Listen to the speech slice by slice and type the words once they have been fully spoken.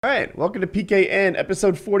All right, welcome to PKN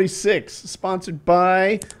episode 46, sponsored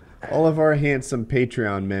by all of our handsome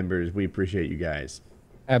Patreon members. We appreciate you guys.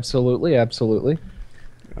 Absolutely, absolutely.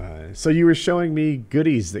 So you were showing me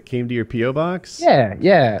goodies that came to your PO box.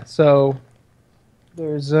 Yeah. So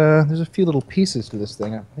there's a few little pieces to this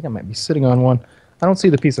thing. I think I might be sitting on one. I don't see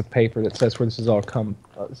the piece of paper that says where this this all came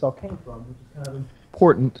from, which is kind of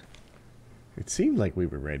important. It seemed like we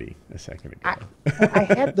were ready a second ago. I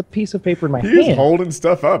had the piece of paper in my He was hand. holding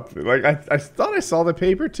stuff up. Like I thought I saw the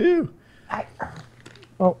paper too.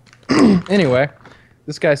 Well, anyway,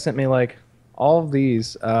 this guy sent me like all of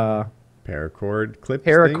these Paracord clips.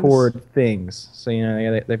 paracord things. So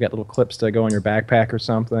they've got little clips to go in your backpack or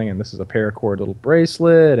something, and this is a paracord little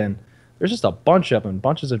bracelet, and there's just a bunch of them,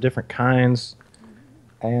 bunches of different kinds.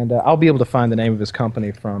 And I'll be able to find the name of his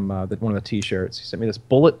company from one of the T-shirts. He sent me this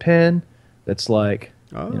bullet pen that's like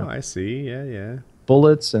Oh, I see. Yeah.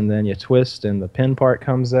 bullets, and then you twist, and the pin part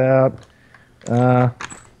comes out. A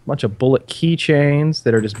bunch of bullet keychains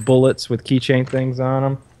that are just bullets with keychain things on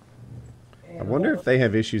them. I wonder if they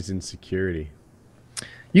have issues in security.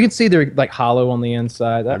 You can see they're like hollow on the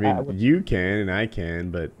inside. I mean, you can and I can,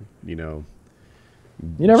 but you know,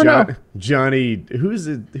 you never know. Johnny, who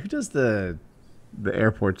does the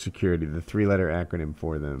airport security, the three-letter acronym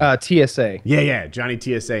for them? TSA. Yeah. Johnny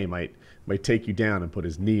TSA might take you down and put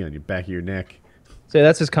his knee on your back of your neck. So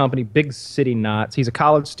that's his company, Big City Knots. He's a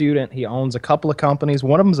college student. He owns a couple of companies.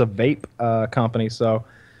 One of them is a vape company. So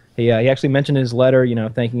he actually mentioned in his letter,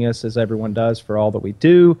 thanking us as everyone does for all that we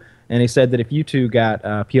do. And he said that if you two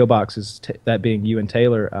got P.O. boxes, that being you and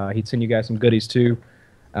Taylor, he'd send you guys some goodies too,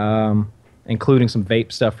 including some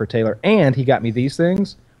vape stuff for Taylor. And he got me these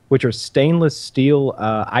things, which are stainless steel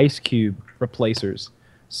ice cube replacers.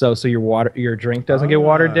 So your drink doesn't get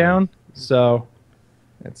watered down. So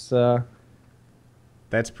it's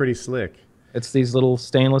That's pretty slick. it's these little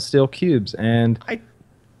stainless steel cubes, and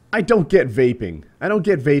I don't get vaping. I don't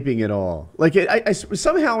get vaping at all. Like,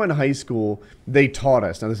 somehow in high school, they taught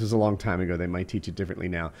us. Now, this was a long time ago. They might teach it differently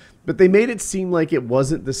now. But they made it seem like it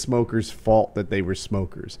wasn't the smokers' fault that they were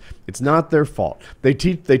smokers. It's not their fault. They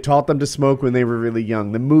taught them to smoke when they were really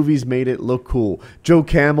young. The movies made it look cool. Joe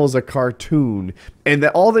Camel's a cartoon. And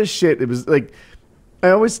all this shit, it was like, I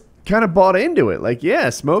always kind of bought into it. Like,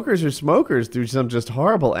 yeah, smokers are smokers through some just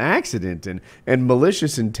horrible accident and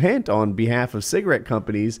malicious intent on behalf of cigarette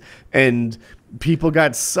companies, and people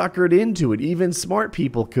got suckered into it. Even smart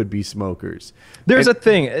people could be smokers. there's a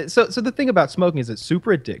thing. So the thing about smoking is it's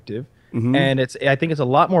super addictive, and I think it's a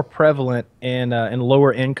lot more prevalent in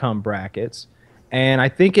lower income brackets. And I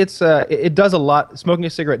think it does a lot. Smoking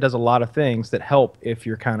a cigarette does a lot of things that help if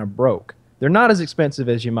you're kind of broke. They're not as expensive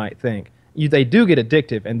as you might think. They do get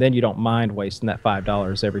addictive, and then you don't mind wasting that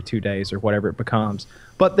 $5 every 2 days or whatever it becomes.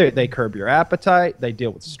 But they curb your appetite. They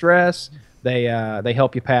deal with stress. They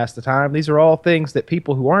help you pass the time. These are all things that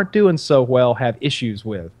people who aren't doing so well have issues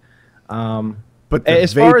with. But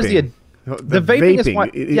As far as the vaping is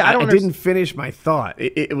what, I didn't finish my thought.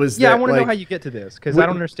 It was I that, want to know like, how you get to this, because I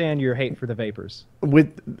don't understand your hate for the vapors.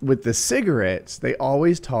 with the cigarettes, they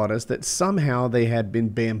always taught us that somehow they had been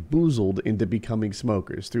bamboozled into becoming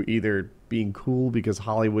smokers through either being cool because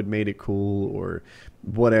Hollywood made it cool or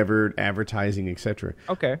whatever, advertising, etc.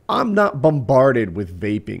 Okay. I'm not bombarded with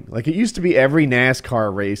vaping. Like, it used to be every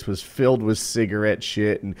NASCAR race was filled with cigarette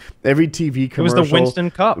shit, and every TV commercial was the Winston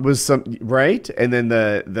Cup. was some, right? And then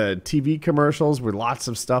the TV commercials were lots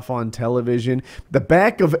of stuff on television. The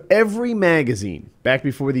back of every magazine, back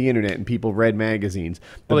before the internet and people read magazines,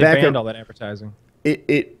 Well, they banned all that advertising.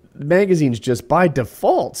 magazines just by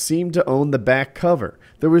default seemed to own the back cover.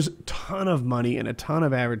 There was a ton of money and a ton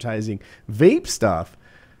of advertising. Vape stuff,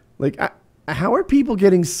 like, how are people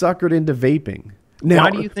getting suckered into vaping? Now,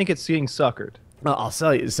 Why do you think it's getting suckered? I'll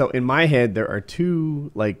tell you. So in my head, there are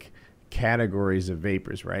two categories of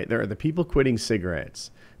vapors, right? There are the people quitting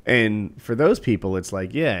cigarettes, and for those people, it's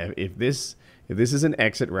like, yeah, if this is an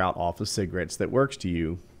exit route off of cigarettes that works to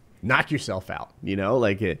you, knock yourself out.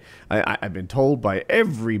 I've been told by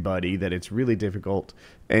everybody that it's really difficult,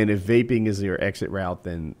 and if vaping is your exit route,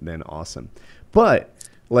 then awesome. But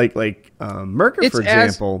Merker, for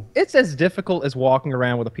example, it's as difficult as walking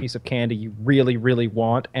around with a piece of candy you really, really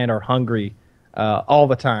want and are hungry all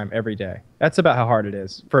the time, every day. That's about how hard it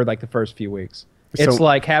is for the first few weeks. It's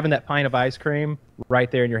like having that pint of ice cream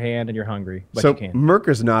right there in your hand and you're hungry, but you can't.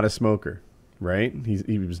 Merker's not a smoker, right?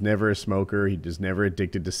 He was never a smoker. He was never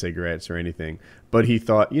addicted to cigarettes or anything. But he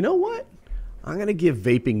thought, you know what? I'm going to give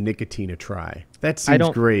vaping nicotine a try. That seems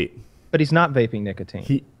great. But he's not vaping nicotine.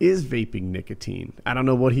 He is vaping nicotine. I don't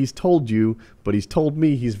know what he's told you, but he's told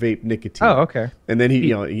me he's vaped nicotine. Oh, okay. And then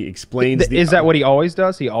he explains. Is that what he always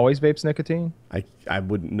does? He always vapes nicotine? I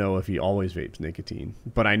wouldn't know if he always vapes nicotine,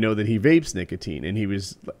 but I know that he vapes nicotine, and he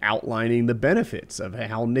was outlining the benefits of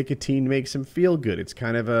how nicotine makes him feel good. It's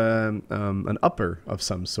kind of an upper of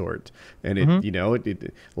some sort, and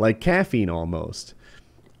it like caffeine almost.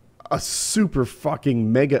 A super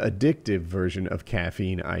fucking mega addictive version of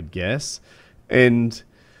caffeine, I'd guess. And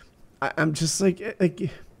I'm just like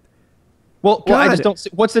well, I just don't see,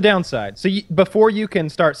 what's the downside? So before you can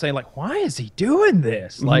start saying like, why is he doing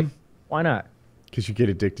this? Like, why not? Because you get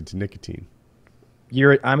addicted to nicotine.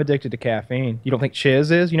 I'm addicted to caffeine. You don't think Chiz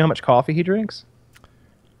is? You know how much coffee he drinks?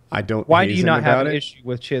 I don't. Why do you not have an issue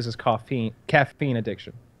with Chiz's caffeine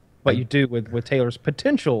addiction? But you do with Taylor's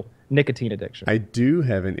potential nicotine addiction. I do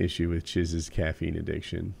have an issue with Chiz's caffeine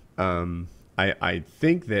addiction. I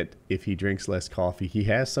think that if he drinks less coffee, he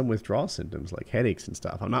has some withdrawal symptoms like headaches and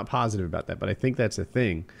stuff. I'm not positive about that, but I think that's a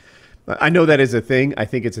thing. I know that is a thing. I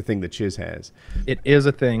think it's a thing that Chiz has. It is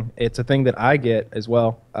a thing. It's a thing that I get as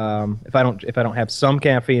well. If I don't have some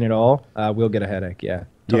caffeine at all, we'll get a headache. Yeah,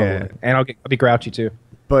 totally. Yeah. And I'll be grouchy too.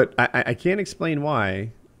 But I can't explain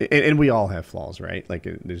why. And we all have flaws, right? Like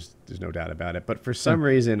there's no doubt about it. But for some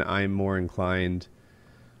reason, I'm more inclined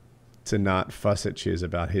to not fuss at Chiz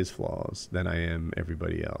about his flaws than I am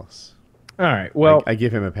everybody else. All right. Well, I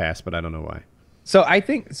give him a pass, but I don't know why. So I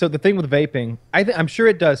think the thing with vaping, I'm sure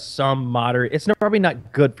it does some moderate. It's probably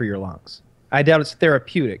not good for your lungs. I doubt it's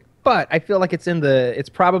therapeutic, but I feel like it's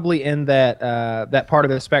probably in that part of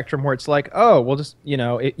the spectrum where it's like, oh, well, just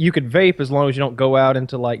you could vape as long as you don't go out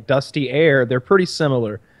into like dusty air. They're pretty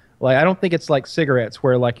similar. Like, I don't think it's like cigarettes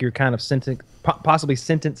where like you're kind of possibly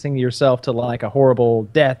sentencing yourself to like a horrible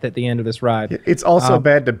death at the end of this ride. It's also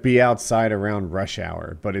bad to be outside around rush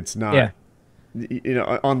hour, but it's not. Yeah.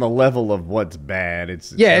 On the level of what's bad,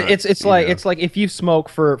 it's like if you smoke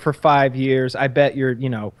for 5 years, I bet you're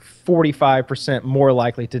 45% more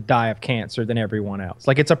likely to die of cancer than everyone else.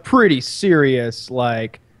 Like, it's a pretty serious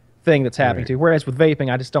like thing that's happening to you. Whereas with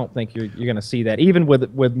vaping, I just don't think you're going to see that, even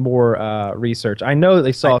with more research. I know that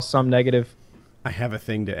they saw some negative. I have a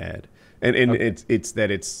thing to add, and okay.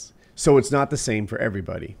 It's not the same for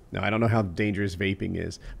everybody. Now, I don't know how dangerous vaping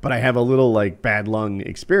is, but I have a little like bad lung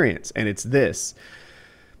experience, and it's this.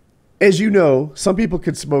 As you know, some people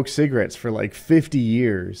could smoke cigarettes for like 50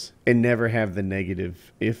 years and never have the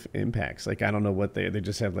negative impacts. Like, I don't know what they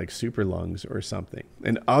just have like super lungs or something.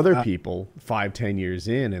 And other people 5-10 years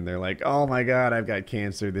in, and they're like, oh my God, I've got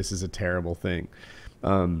cancer. This is a terrible thing.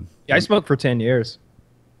 I smoked for 10 years.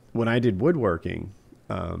 When I did woodworking,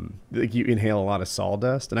 like you inhale a lot of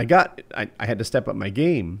sawdust, and I had to step up my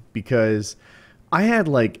game because I had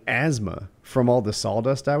like asthma from all the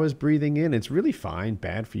sawdust I was breathing in. It's really fine,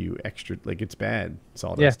 bad for you, extra, like it's bad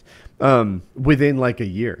sawdust. Yeah. Within like a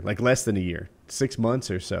year, like less than a year, 6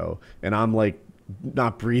 months or so, and I'm like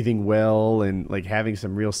not breathing well and like having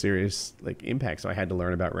some real serious like impacts. So I had to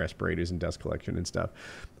learn about respirators and dust collection and stuff.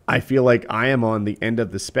 I feel like I am on the end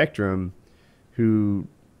of the spectrum who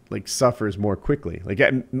like suffers more quickly. Like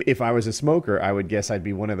if I was a smoker, I would guess I'd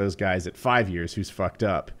be one of those guys at 5 years who's fucked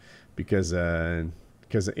up because in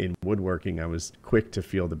woodworking I was quick to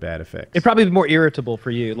feel the bad effects. It'd probably be more irritable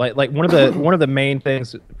for you. Like one of the main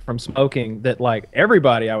things from smoking that like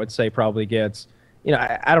everybody I would say probably gets.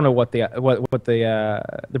 I don't know what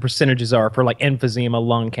the percentages are for like emphysema,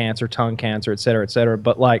 lung cancer, tongue cancer, et cetera,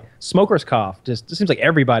 but like smoker's cough, it seems like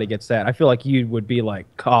everybody gets that. I feel like you would be like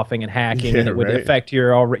coughing and hacking, and it would affect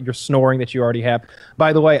your snoring that you already have.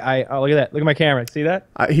 By the way, look at that. Look at my camera. See that?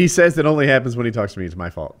 He says it only happens when he talks to me. It's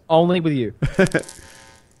my fault. Only with you.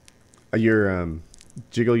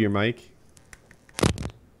 Jiggle your mic.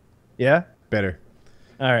 Yeah. Better.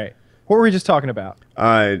 All right. What were we just talking about?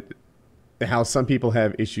 How some people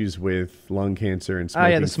have issues with lung cancer and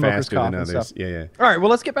smoking faster than others. Yeah. All right, well,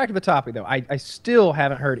 let's get back to the topic, though. I still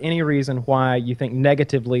haven't heard any reason why you think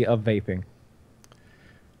negatively of vaping.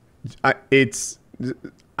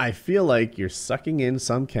 I feel like you're sucking in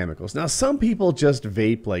some chemicals. Now, some people just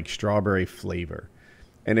vape like strawberry flavor.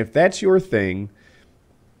 And if that's your thing,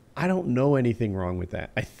 I don't know anything wrong with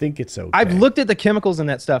that. I think it's okay. I've looked at the chemicals in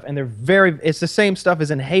that stuff, and it's the same stuff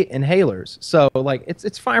as inhalers. So, like,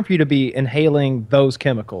 it's fine for you to be inhaling those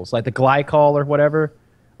chemicals, like the glycol or whatever.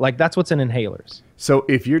 Like, that's what's in inhalers. So,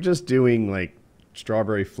 if you're just doing, like,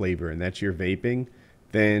 strawberry flavor and that's your vaping,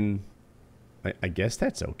 then I guess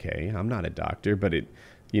that's okay. I'm not a doctor, but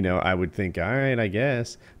I would think, all right, I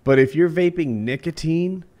guess. But if you're vaping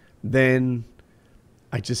nicotine, then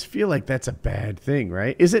I just feel like that's a bad thing,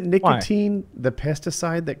 right? Is it nicotine, the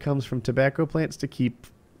pesticide that comes from tobacco plants to keep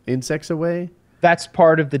insects away? That's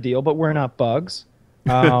part of the deal, but we're not bugs.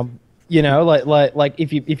 You know, like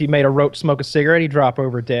if you made a roach smoke a cigarette, he'd drop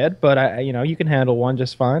over dead. But you can handle one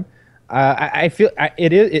just fine. I feel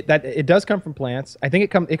it does come from plants. I think it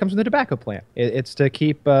comes from the tobacco plant. It's to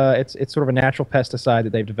keep it's sort of a natural pesticide that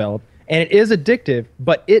they've developed, and it is addictive,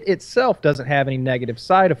 but it itself doesn't have any negative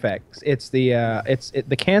side effects. It's the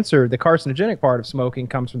cancer, the carcinogenic part of smoking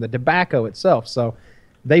comes from the tobacco itself. So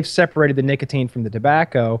they've separated the nicotine from the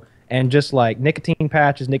tobacco, and just like nicotine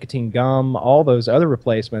patches, nicotine gum, all those other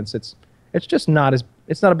replacements, it's just not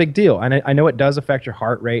a big deal. I know it does affect your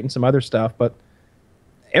heart rate and some other stuff, but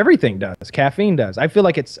everything does. Caffeine does. I feel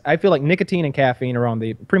like nicotine and caffeine are on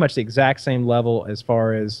pretty much the exact same level as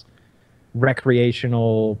far as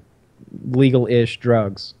recreational, legal-ish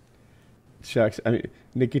drugs. Shucks. I mean,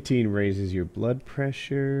 nicotine raises your blood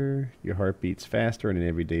pressure. Your heart beats faster on an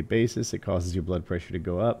everyday basis. It causes your blood pressure to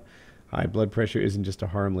go up. High blood pressure isn't just a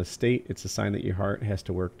harmless state. It's a sign that your heart has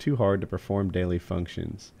to work too hard to perform daily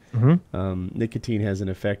functions. Nicotine has an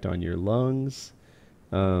effect on your lungs.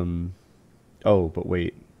 Oh, but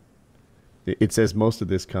wait. It says most of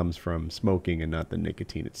this comes from smoking and not the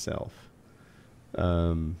nicotine itself.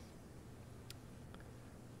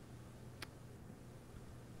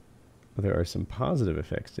 There are some positive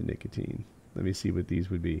effects to nicotine. Let me see what these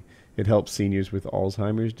would be. It helps seniors with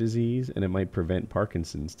Alzheimer's disease, and it might prevent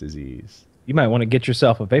Parkinson's disease. You might want to get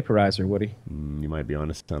yourself a vaporizer, Woody. You might be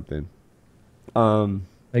onto something.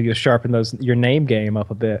 Maybe you'll sharpen your name game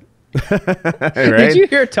up a bit. Right? Did you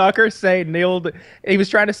hear Tucker say he was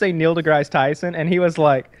trying to say Neil deGrasse Tyson, and he was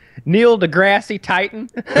like, Neil deGrasse Titan?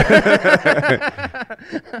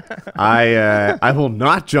 I will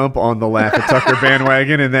not jump on the Laugh at Tucker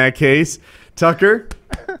bandwagon in that case. Tucker,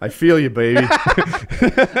 I feel you, baby.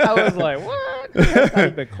 I was like, what? That's not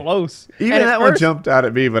even close. Even that one jumped out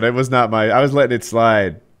at me, but it was not I was letting it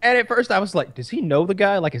slide. And at first I was like, does he know the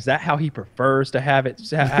guy? Like, is that how he prefers to have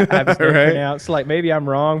his name pronounced? Like, maybe I'm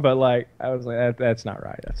wrong, but like, I was like, that's not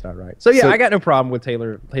right. That's not right. So yeah, I got no problem with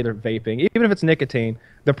Taylor vaping, even if it's nicotine.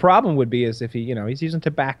 The problem would be is if he's using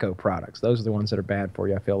tobacco products. Those are the ones that are bad for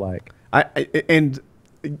you, I feel like. And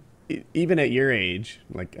even at your age,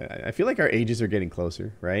 like, I feel like our ages are getting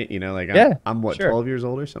closer, right? You know, like I'm what, 12 years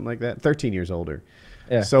older, something like that? 13 years older.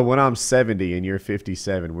 Yeah. So when I'm 70 and you're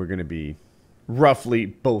 57, we're going to be roughly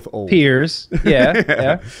both old. Peers. Yeah.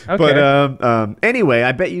 Yeah. Okay. But anyway,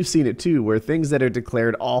 I bet you've seen it too, where things that are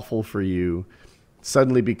declared awful for you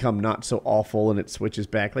suddenly become not so awful, and it switches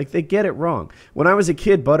back. Like, they get it wrong. When I was a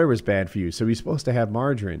kid, butter was bad for you, so you're supposed to have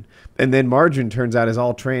margarine. And then margarine turns out is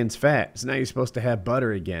all trans fat, so now you're supposed to have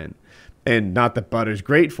butter again. And not that butter's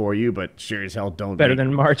great for you, but sure as hell don't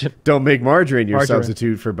than margarine. Don't make margarine your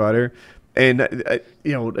substitute for butter. And,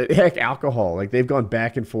 heck, alcohol. Like, they've gone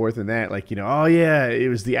back and forth in that. Like, oh, yeah, it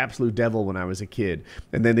was the absolute devil when I was a kid.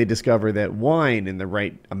 And then they discover that wine in the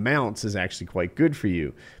right amounts is actually quite good for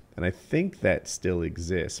you. And I think that still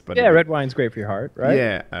exists. But yeah, red wine's great for your heart, right?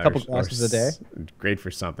 Yeah. A couple glasses a day. Great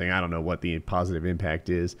for something. I don't know what the positive impact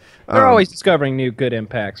is. They're always discovering new good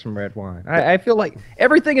impacts from red wine. I feel like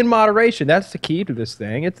everything in moderation, that's the key to this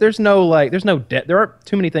thing. There aren't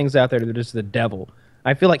too many things out there that are just the devil.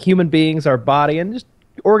 I feel like human beings, our body, and just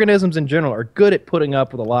organisms in general are good at putting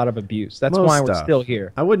up with a lot of abuse. That's why we're still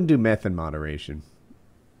here. I wouldn't do meth in moderation.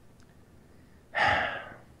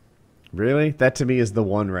 Really? That to me is the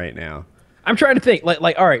one right now. I'm trying to think.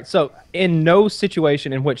 Like, all right, so in no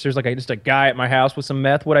situation in which there's like just a guy at my house with some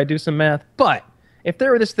meth, would I do some meth? But if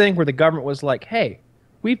there were this thing where the government was like, hey,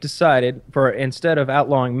 we've decided instead of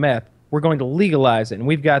outlawing meth, we're going to legalize it, and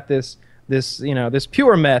we've got this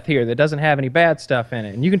pure meth here that doesn't have any bad stuff in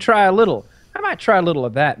it, and you can try a little. I might try a little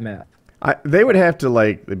of that meth. They would have to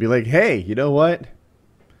they'd be like, hey, you know what?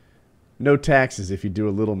 No taxes if you do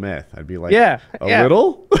a little meth. I'd be like, a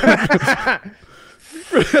little?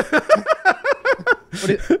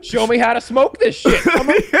 Show me how to smoke this shit.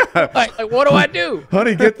 Yeah. Like, what do I do?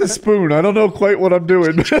 Honey, get the spoon. I don't know quite what I'm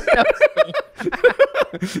doing. You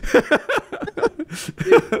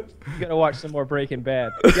gotta watch some more Breaking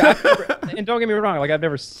Bad. Yeah, and don't get me wrong, like, I've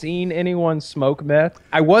never seen anyone smoke meth.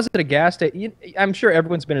 I was at a gas station. I'm sure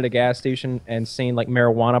everyone's been at a gas station and seen like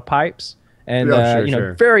marijuana pipes and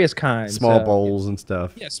sure. various kinds, small bowls and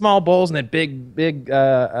stuff. Yeah, small bowls and then big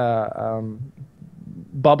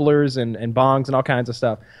bubblers and bongs and all kinds of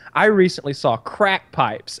stuff. I recently saw crack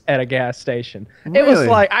pipes at a gas station. Really? It was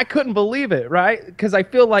like, I couldn't believe it, right? Because I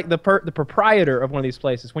feel like the proprietor of one of these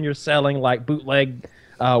places, when you're selling like bootleg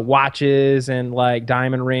watches and like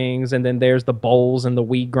diamond rings, and then there's the bowls and the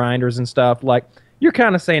weed grinders and stuff, like, you're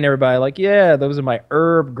kind of saying to everybody like, yeah, those are my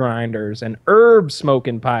herb grinders and herb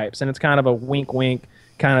smoking pipes, and it's kind of a wink wink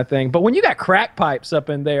kind of thing. But when you got crack pipes up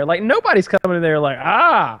in there, like nobody's coming in there like,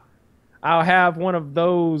 I'll have one of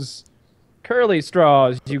those curly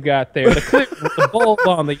straws you got there, the clip with the bulb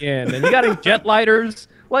on the end, and you got any jet lighters?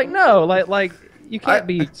 Like, no, like you can't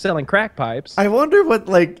be selling crack pipes. I wonder what,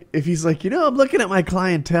 like, if he's like, I'm looking at my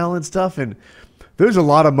clientele and stuff, and there's a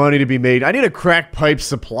lot of money to be made. I need a crack pipe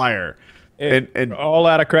supplier. And all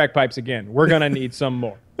out of crack pipes again. We're gonna need some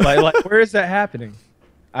more. Like where is that happening?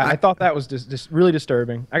 I thought that was just really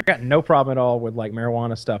disturbing. I got no problem at all with like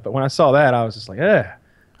marijuana stuff, but when I saw that, I was just like,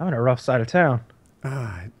 I'm in a rough side of town.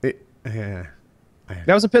 Yeah. That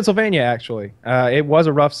was in Pennsylvania, actually. It was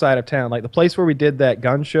a rough side of town. Like the place where we did that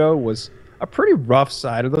gun show was a pretty rough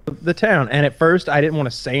side of the town. And at first, I didn't want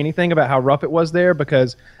to say anything about how rough it was there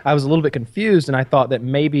because I was a little bit confused, and I thought that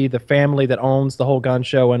maybe the family that owns the whole gun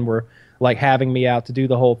show and were like having me out to do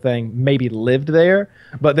the whole thing maybe lived there.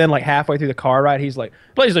 But then like halfway through the car ride, he's like,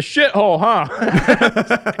 "Place a shithole, huh?"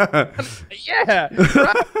 Yeah.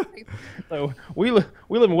 Right. So we live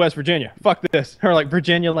in West Virginia. Fuck this. Or like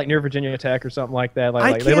Virginia, like near Virginia Tech or something like that.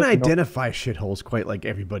 I can't identify shitholes quite like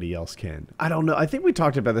everybody else can. I don't know. I think we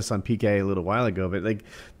talked about this on PK a little while ago, but like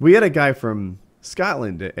we had a guy from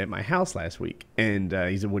Scotland at my house last week, and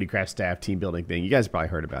he's a Woodycraft staff team building thing. You guys probably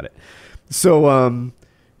heard about it. So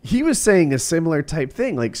he was saying a similar type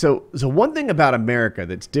thing. Like, so one thing about America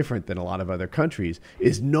that's different than a lot of other countries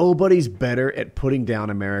is nobody's better at putting down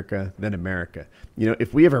America than America.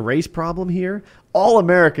 If we have a race problem here, all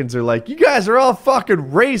Americans are like, you guys are all fucking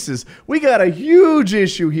racist. We got a huge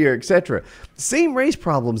issue here, etc. Same race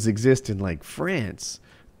problems exist in like France,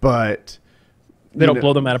 but they don't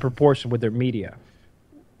blow them out of proportion with their media.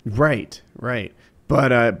 Right.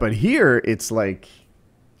 But here it's like,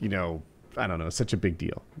 I don't know, it's such a big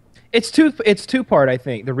deal. It's two part. I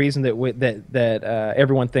think the reason that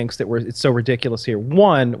everyone thinks that it's so ridiculous here.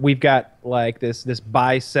 One, we've got like this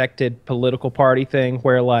bisected political party thing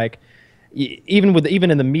where like even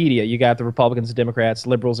in the media, you got the Republicans and Democrats,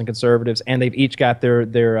 liberals and conservatives, and they've each got their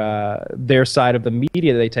side of the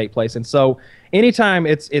media that they take place. And so anytime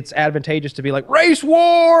it's advantageous to be like race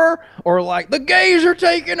war or like the gays are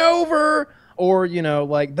taking over or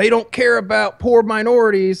like they don't care about poor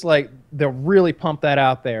minorities, like they'll really pump that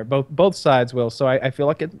out there. Both sides will. So I feel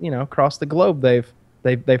like it, across the globe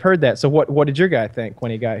they've heard that. So what did your guy think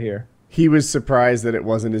when he got here? He was surprised that it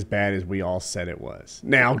wasn't as bad as we all said it was.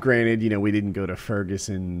 Now, granted, we didn't go to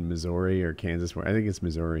Ferguson, Missouri, or Kansas. I think it's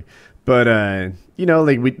Missouri. But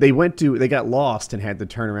they got lost and had to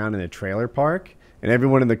turn around in a trailer park, and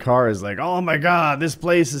everyone in the car is like, "Oh my God, this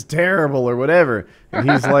place is terrible," or whatever.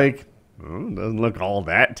 And he's like, "Oh, it doesn't look all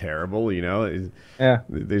that terrible, Yeah.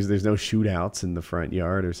 There's no shootouts in the front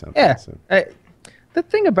yard or something." Yeah. So. The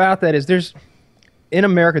thing about that is in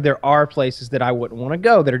America, there are places that I wouldn't want to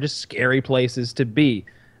go that are just scary places to be.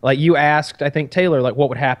 Like you asked, I think, Taylor, like what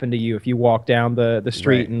would happen to you if you walked down the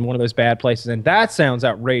street in one of those bad places? And that sounds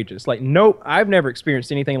outrageous. Like, nope, I've never experienced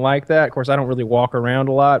anything like that. Of course, I don't really walk around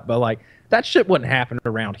a lot, but like that shit wouldn't happen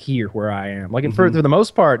around here where I am. Like for the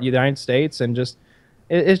most part, the United States and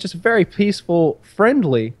it's just a very peaceful,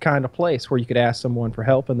 friendly kind of place where you could ask someone for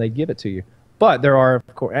help and they'd give it to you. But there are,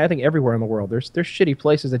 of course, I think everywhere in the world, there's shitty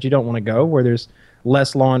places that you don't want to go where there's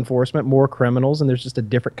less law enforcement, more criminals, and there's just a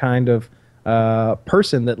different kind of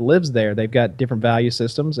person that lives there. They've got different value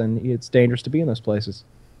systems, and it's dangerous to be in those places.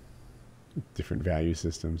 Different value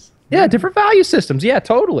systems. Yeah, different value systems. Yeah,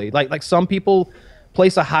 totally. Like some people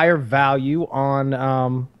place a higher value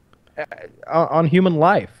on human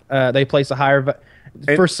life. They place a higher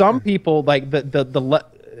for some people, like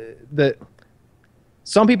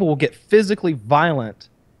some people will get physically violent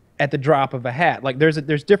at the drop of a hat. Like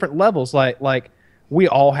there's different levels. Like we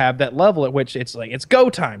all have that level at which it's like it's go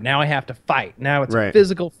time. Now I have to fight. Now it's a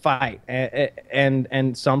physical fight.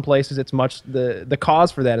 And some places it's much the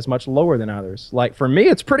cause for that is much lower than others. Like for me,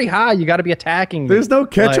 it's pretty high. You got to be attacking me. There's no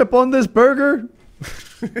ketchup on this burger.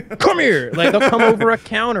 Come here. Like they'll come over a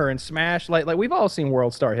counter and smash. Like we've all seen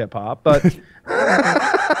World Star Hip Hop, but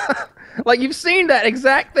like you've seen that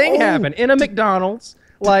exact thing happen in a McDonald's.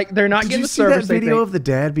 Like they're not getting the service. Did you see that video of the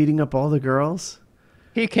dad beating up all the girls?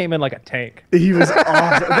 He came in like a tank. He was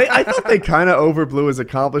awesome. I thought they kind of overblew his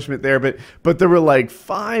accomplishment there, but there were like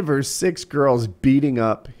 5 or 6 girls beating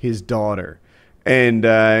up his daughter. And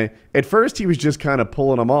at first he was just kind of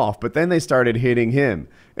pulling them off, but then they started hitting him.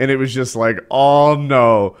 And it was just like, oh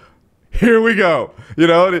no. here we go. You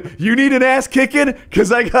know, you need an ass kicking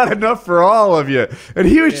because I got enough for all of you. And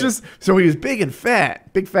he was just, so he was big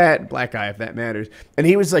fat black guy, if that matters. And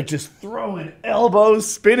he was like just throwing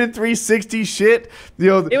elbows, spinning 360 shit. You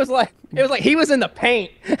know, it was like he was in the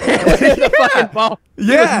paint. The fucking ball.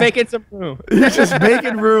 He was making some room. He's just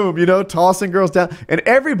making room, you know, tossing girls down. And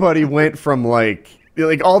everybody went from like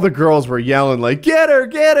all the girls were yelling like, get her,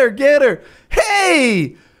 get her, get her.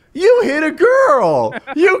 Hey, you hit a girl.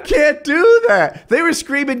 You can't do that. They were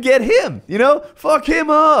screaming, get him, you know, fuck him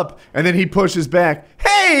up. And then he pushes back.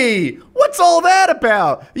 Hey, what's all that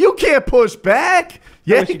about? You can't push back.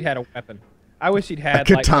 Yeah. I wish he'd had a weapon. I wish he'd had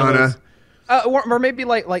a katana. Or maybe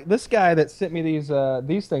like this guy that sent me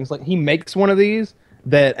these things. Like he makes one of these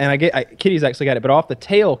that, and Kitty's actually got it, but off the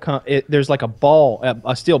tail, there's like a ball,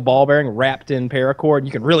 a steel ball bearing wrapped in paracord.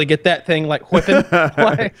 You can really get that thing like whipping.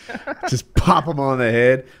 Like, just pop him on the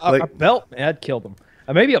head. A belt, man, I'd kill them.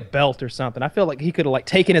 Maybe a belt or something. I feel like he could have like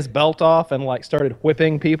taken his belt off and like started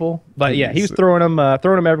whipping people. But yeah, he was throwing them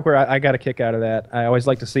everywhere. I got a kick out of that. I always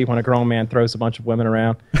like to see when a grown man throws a bunch of women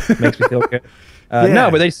around. It makes me feel good. No,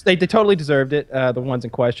 but they totally deserved it. The ones in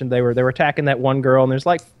question, they were attacking that one girl, and there's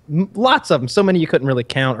like lots of them. So many you couldn't really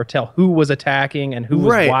count or tell who was attacking and who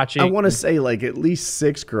was watching. I want to say like at least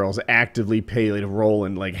 6 girls actively played a role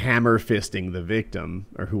in like hammer fisting the victim,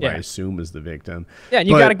 or who I assume is the victim. Yeah, and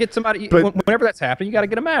you got to get somebody. Whenever that's happening, you got to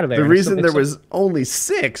get them out of there. The reason there was only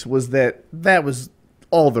 6 was that was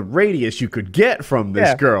all the radius you could get from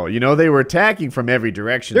this girl. You know, they were attacking from every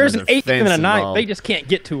direction. There's an 8th and a 9th. They just can't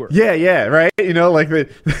get to her. Yeah, right? You know, like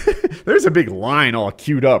there's a big line all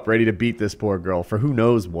queued up ready to beat this poor girl for who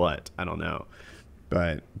knows what. I don't know.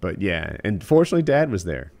 But yeah, and fortunately Dad was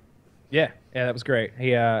there. Yeah, that was great.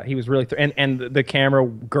 He was really and the camera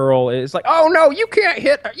girl is like, "Oh no, you can't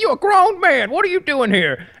hit her. You a grown man. What are you doing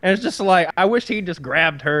here?" And it's just like, I wish he just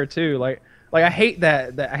grabbed her too. Like I hate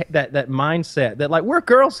that mindset that like, we're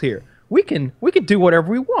girls here. We can do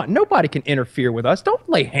whatever we want. Nobody can interfere with us. Don't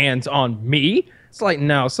lay hands on me. It's like,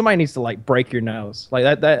 no, somebody needs to like break your nose.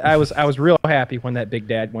 Like that I was real happy when that big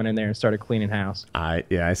dad went in there and started cleaning house.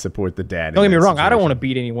 I support the dad. Don't get me wrong, I don't want to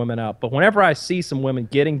beat any women up, but whenever I see some women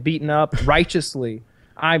getting beaten up righteously,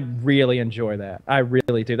 I really enjoy that. I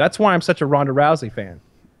really do. That's why I'm such a Ronda Rousey fan.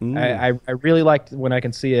 I really liked when I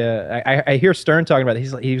can see I hear Stern talking about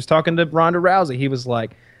it. He was talking to Ronda Rousey. He was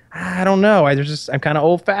like, I don't know. I'm kind of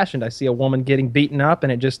old fashioned. I see a woman getting beaten up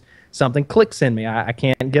and it just something clicks in me. I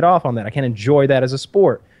can't get off on that. I can't enjoy that as a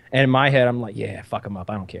sport. And in my head, I'm like, yeah, fuck them up.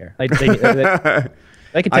 I don't care. They can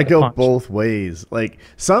take I go punch. both ways. Like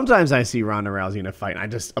sometimes I see Ronda Rousey in a fight,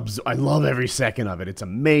 and I love every second of it. It's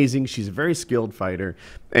amazing. She's a very skilled fighter,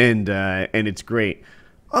 and it's great.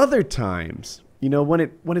 Other times, you know,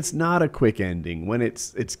 when it's not a quick ending, when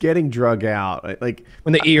it's getting drug out, like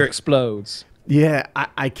when the ear explodes. Yeah,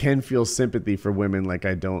 I can feel sympathy for women like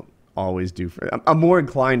I don't always do I'm more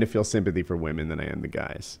inclined to feel sympathy for women than I am the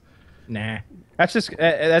guys. Nah. That's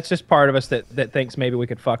just part of us that thinks maybe we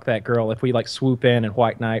could fuck that girl if we like swoop in and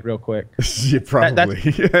white knight real quick. Yeah, probably.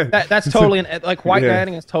 That's totally like white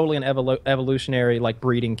knighting is totally an evolutionary like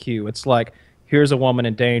breeding cue. It's like, here's a woman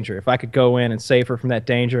in danger. If I could go in and save her from that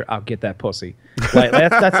danger, I'll get that pussy. Like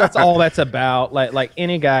that's all that's about. Like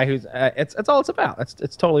any guy who's it's all it's about.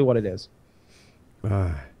 It's totally what it is.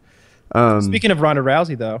 Speaking of Ronda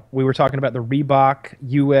Rousey, though, we were talking about the Reebok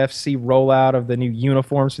UFC rollout of the new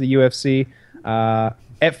uniforms for the UFC.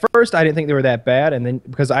 At first, I didn't think they were that bad, and then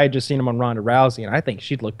because I had just seen them on Ronda Rousey, and I think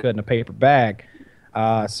she'd look good in a paper bag.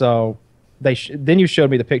 So then you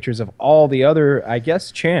showed me the pictures of all the other, I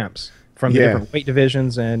guess, champs from the different weight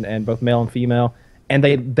divisions and both male and female, and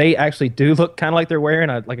they actually do look kind of like they're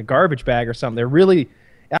wearing a garbage bag or something. They're really,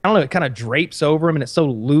 I don't know, it kind of drapes over them, and it's so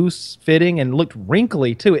loose fitting and looked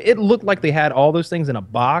wrinkly too. It looked like they had all those things in a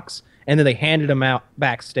box, and then they handed them out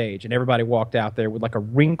backstage, and everybody walked out there with like a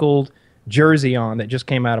wrinkled jersey on that just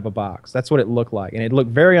came out of a box. That's what it looked like, and it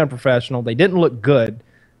looked very unprofessional. They didn't look good.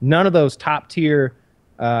 None of those top tier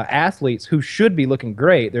athletes who should be looking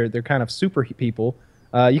great, they're kind of super people.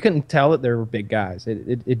 You couldn't tell that they were big guys.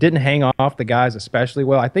 It didn't hang off the guys especially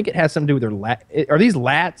well. I think it has something to do with their are these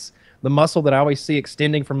lats, the muscle that I always see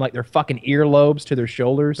extending from like their fucking earlobes to their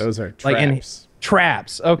shoulders. Those are traps. Like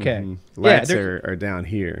traps. Okay. Mm-hmm. Lats are down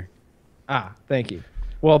here. Ah, thank you.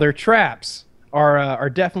 Well, their traps are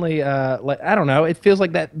definitely like, I don't know. It feels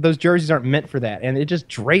like that those jerseys aren't meant for that, and it just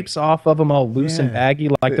drapes off of them all loose and baggy,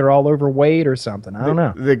 like they're all overweight or something. I don't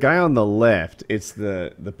know. The guy on the left, it's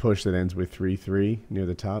the push that ends with 3-3 near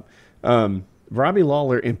the top. Robbie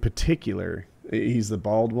Lawler in particular, he's the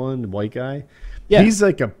bald one, the white guy. Yeah. He's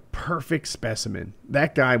like a perfect specimen.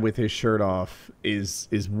 That guy with his shirt off is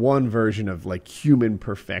one version of like human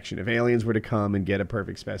perfection. If aliens were to come and get a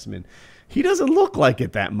perfect specimen, he doesn't look like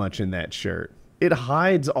it that much in that shirt. It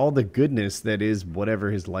hides all the goodness that is whatever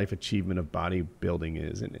his life achievement of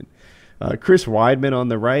bodybuilding is. And Chris Weidman on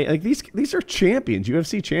the right, like these are champions,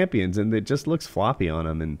 UFC champions, and it just looks floppy on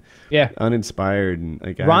them and uninspired. And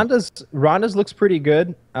like Ronda's looks pretty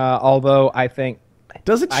good, although I think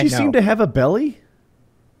doesn't she seem to have a belly?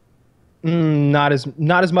 Not as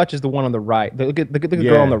much as the one on the right. Look at the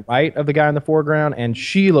girl on the right of the guy in the foreground, and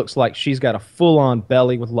she looks like she's got a full-on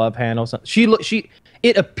belly with love handles.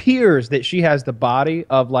 It appears that she has the body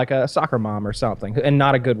of like a soccer mom or something, and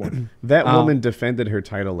not a good one. That woman defended her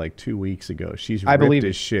title like 2 weeks ago. She's ripped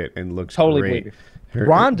as shit and looks totally great.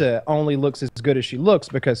 Ronda only looks as good as she looks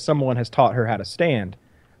because someone has taught her how to stand.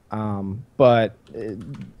 But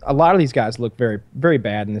a lot of these guys look very, very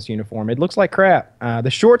bad in this uniform. It looks like crap. The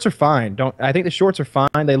shorts are fine. I think the shorts are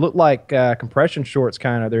fine. They look like compression shorts,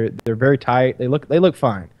 kind of. They're very tight. They look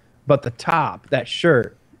fine. But the top, that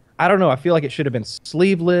shirt, I don't know. I feel like it should have been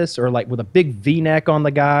sleeveless or like with a big V-neck on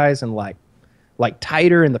the guys and like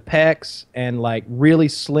tighter in the pecs and like really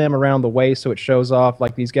slim around the waist so it shows off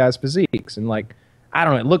like these guys' physiques. And like, I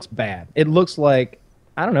don't know. It looks bad. It looks like,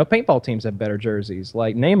 I don't know, paintball teams have better jerseys.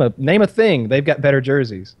 Like name a thing, they've got better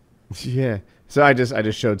jerseys. Yeah. So I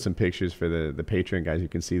just showed some pictures for the Patreon guys. You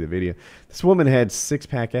can see the video. This woman had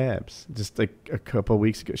 6-pack abs just like a couple of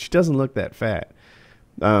weeks ago. She doesn't look that fat.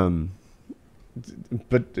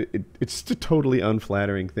 But it's just a totally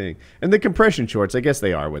unflattering thing. And the compression shorts, I guess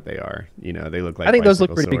they are what they are. You know, they look like I think those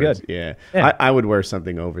look pretty swords. good. Yeah. I would wear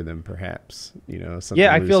something over them, perhaps. You know, something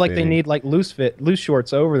I feel like fitting. they need like loose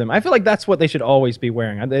shorts over them. I feel like that's what they should always be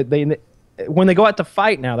wearing. They when they go out to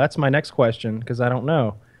fight now, that's my next question because I don't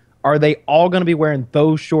know. Are they all going to be wearing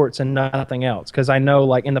those shorts and nothing else? Because I know,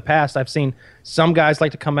 like in the past, I've seen some guys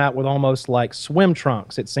like to come out with almost like swim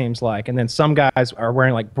trunks. It seems like, and then some guys are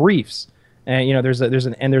wearing like briefs. And you know, there's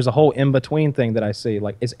a whole in between thing that I see.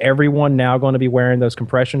 Like, is everyone now going to be wearing those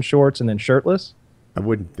compression shorts and then shirtless? I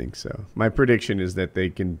wouldn't think so. My prediction is that they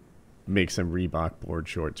can make some Reebok board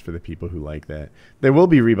shorts for the people who like that. They will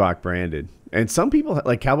be Reebok branded, and some people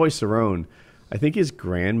like Cowboy Cerrone. I think his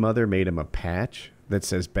grandmother made him a patch that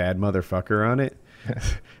says "bad motherfucker" on it,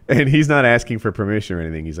 and he's not asking for permission or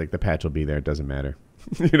anything. He's like, the patch will be there. It doesn't matter.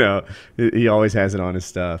 You know, he always has it on his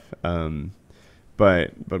stuff.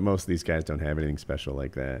 But most of these guys don't have anything special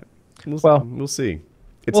like that. We'll see.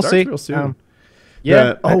 It starts real soon.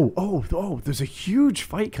 There's a huge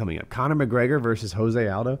fight coming up. Conor McGregor versus Jose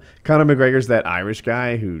Aldo. Conor McGregor's that Irish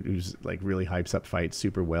guy who's like really hypes up fights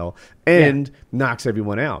super well and knocks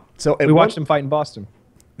everyone out. So we watched him fight in Boston.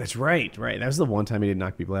 That's right. That was the one time he didn't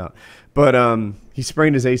knock people out. But he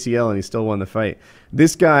sprained his ACL and he still won the fight.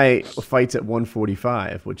 This guy fights at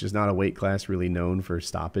 145, which is not a weight class really known for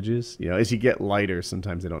stoppages. You know, as you get lighter,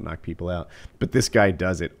 sometimes they don't knock people out. But this guy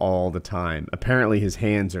does it all the time. Apparently his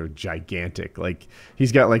hands are gigantic. Like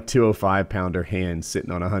he's got like 205-pounder hands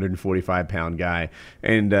sitting on a 145-pound guy.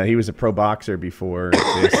 And he was a pro boxer before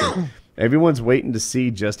this. Everyone's waiting to see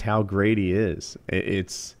just how great he is.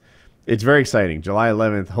 It's very exciting. July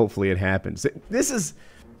 11th, hopefully it happens.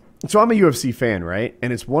 So I'm a UFC fan, right?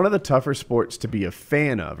 And it's one of the tougher sports to be a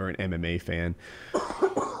fan of, or an MMA fan,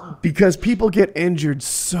 because people get injured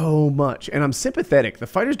so much. And I'm sympathetic. The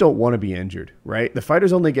fighters don't want to be injured, right? The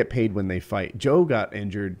fighters only get paid when they fight. Joe got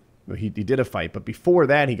injured. He did a fight, but before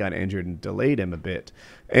that he got injured and delayed him a bit.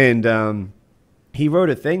 And he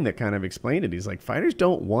wrote a thing that kind of explained it. He's like, fighters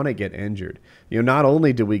don't want to get injured. You know, not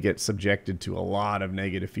only do we get subjected to a lot of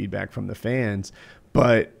negative feedback from the fans,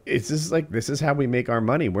 but it's just like, this is how we make our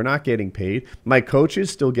money. We're not getting paid. My coaches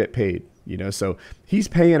still get paid, you know, so he's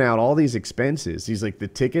paying out all these expenses. He's like, the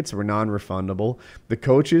tickets were non-refundable. The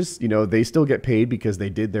coaches, you know, they still get paid because they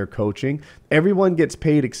did their coaching. Everyone gets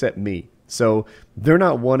paid except me. So they're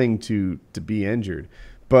not wanting to be injured.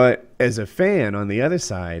 But as a fan on the other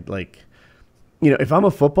side, like, you know, if I'm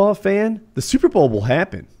a football fan, the Super Bowl will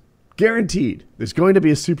happen. Guaranteed. There's going to be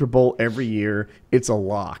a Super Bowl every year. It's a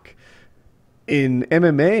lock. In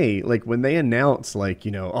MMA, like when they announce like, you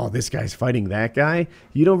know, oh, this guy's fighting that guy,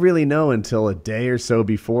 you don't really know until a day or so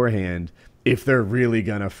beforehand if they're really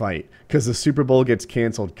going to fight, because the Super Bowl gets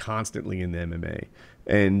canceled constantly in the MMA.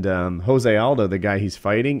 And Jose Aldo, the guy he's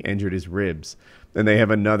fighting, injured his ribs. And they have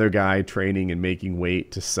another guy training and making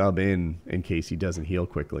weight to sub in case he doesn't heal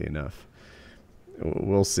quickly enough.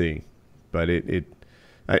 We'll see, but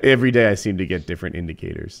every day I seem to get different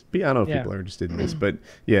indicators. But I don't know if people are interested in this, but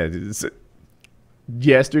yeah,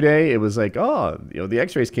 Yesterday, it was like, oh, the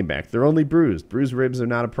X-rays came back. They're only bruised. Bruised ribs are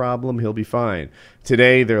not a problem. He'll be fine.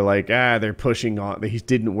 Today, they're like, they're pushing on. He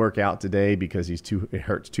didn't work out today because it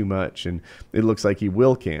hurts too much, and it looks like he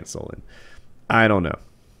will cancel. And I don't know.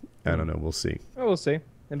 We'll see. Oh, we'll see.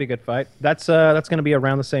 That'd be a good fight. That's going to be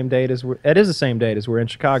around the same date as it is the same date as we're in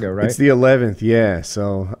Chicago, right? It's the 11th, yeah.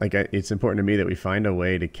 So it's important to me that we find a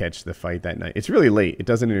way to catch the fight that night. It's really late. It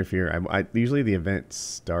doesn't interfere. Usually the events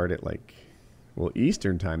start at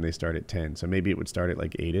Eastern time. They start at 10, so maybe it would start at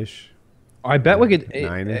 8ish. I bet we could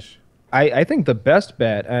 9ish. I think the best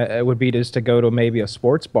bet would be just to go to maybe a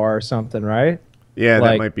sports bar or something, right? Yeah,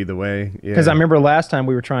 that might be the way. Because I remember last time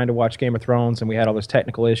we were trying to watch Game of Thrones and we had all those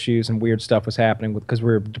technical issues and weird stuff was happening because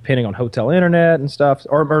we were depending on hotel internet and stuff.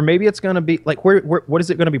 Or maybe it's going to be what is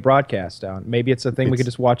it going to be broadcast on? Maybe it's a thing we could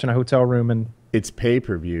just watch in a hotel room and. It's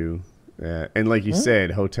pay-per-view, and like you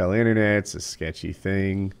said, hotel internet's a sketchy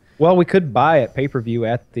thing. Well, we could buy it pay-per-view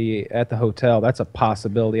at the hotel. That's a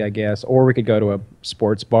possibility, I guess. Or we could go to a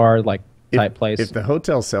sports bar type place. If the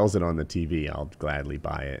hotel sells it on the TV, I'll gladly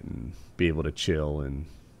buy it and be able to chill and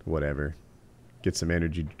whatever, get some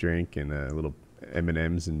energy drink and a little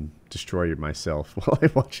M&Ms and destroy myself while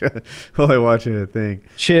I watch a thing.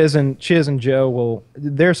 Chiz and Joe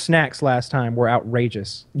their snacks last time were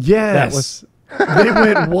outrageous. Yes. They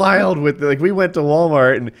went wild with we went to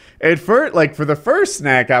Walmart and at first for the first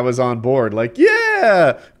snack I was on board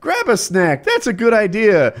yeah, grab a snack, that's a good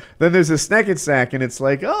idea. Then there's a second snack and it's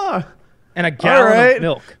and a gallon of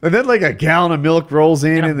milk. And then a gallon of milk rolls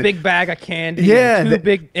in. And a big bag of candy. Yeah.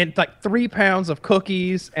 And 3 pounds of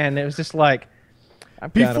cookies. And it was just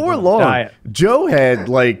before long, Joe had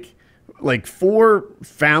 4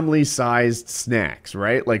 family-sized snacks,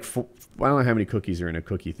 right? I don't know how many cookies are in a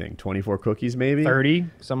cookie thing. 24 cookies, maybe? 30,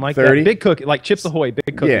 something like 30? that. Big cookie, like Chips Ahoy,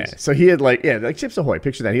 big cookies. Yeah, so he had like Chips Ahoy.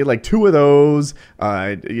 Picture that. He had 2 of those,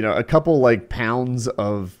 a couple pounds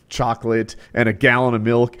of chocolate and a gallon of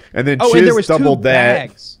milk, and then and there was doubled 2 that.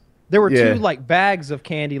 Bags. There were 2 bags of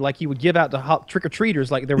candy he would give out to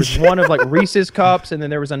trick-or-treaters. There was one of Reese's Cups, and then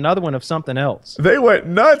there was another one of something else. They went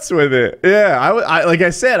nuts with it. Yeah, I like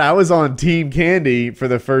I said, I was on Team Candy for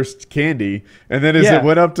the first candy, and then as it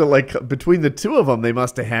went up to between the 2 of them, they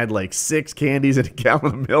must have had 6 candies and a gallon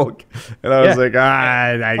of milk, and I was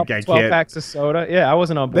I 12 can't. Packs of soda. Yeah, I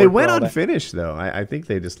wasn't on board. They went unfinished though. I think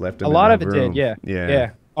they just left them. A lot of it room. did.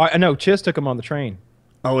 Yeah. I know. Chiz took them on the train.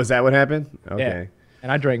 Oh, is that what happened? Okay. Yeah.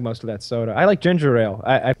 And I drank most of that soda. I like ginger ale.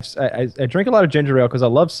 I drink a lot of ginger ale because I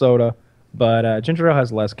love soda, but ginger ale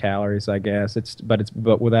has less calories, I guess.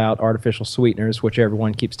 But without artificial sweeteners, which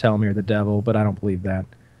everyone keeps telling me are the devil, but I don't believe that.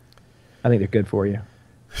 I think they're good for you.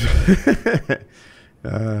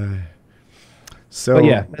 But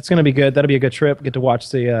yeah, that's gonna be good. That'll be a good trip. Get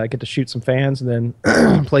to shoot some fans and then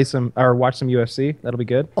watch some UFC. That'll be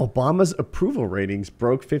good. Obama's approval ratings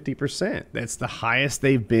broke 50%. That's the highest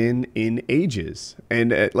they've been in ages.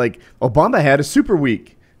 And Obama had a super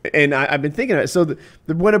week. And I've been thinking of it. So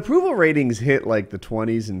when approval ratings hit the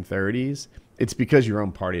 20s and 30s, it's because your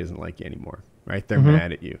own party doesn't like you anymore. Right? They're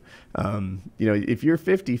mad at you. If you're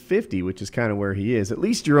 50-50, which is kind of where he is, at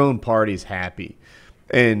least your own party's happy.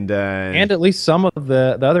 And at least some of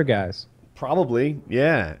the other guys. Probably,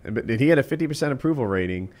 yeah. But he had a 50% approval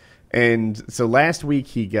rating. And so last week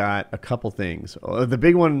he got a couple things. The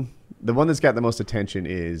big one, the one that's got the most attention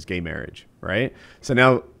is gay marriage, right? So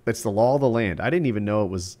now that's the law of the land. I didn't even know it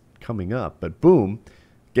was coming up, but boom,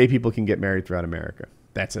 gay people can get married throughout America.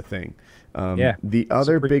 That's a thing. The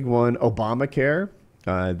other big one, Obamacare.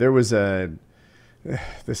 There was the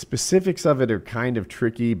specifics of it are kind of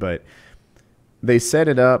tricky, but they set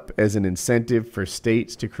it up as an incentive for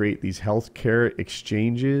states to create these healthcare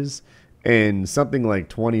exchanges, and something like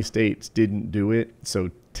 20 states didn't do it. So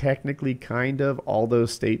technically, all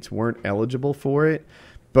those states weren't eligible for it.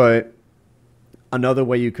 But another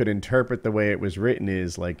way you could interpret the way it was written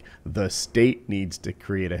is the state needs to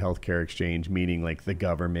create a healthcare exchange, meaning the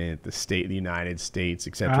government, the state, the United States,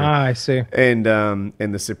 etc. I see. And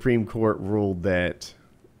the Supreme Court ruled that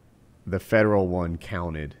the federal one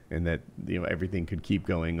counted and that everything could keep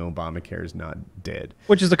going. Obamacare is not dead,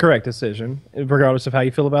 which is the correct decision regardless of how you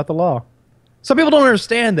feel about the law. Some people don't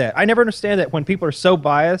understand that. I never understand that when people are so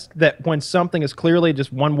biased that when something is clearly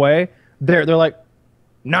just one way, they're like,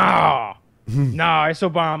 nah, it's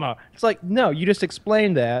Obama. It's no, you just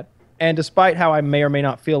explained that, and despite how I may or may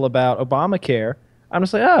not feel about Obamacare, I'm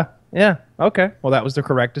just yeah, okay, well that was the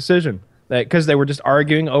correct decision. Because they were just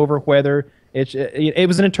arguing over whether It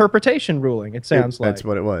was an interpretation ruling. It sounds like That's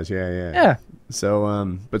what it was. Yeah, yeah. yeah.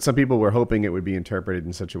 So, but some people were hoping it would be interpreted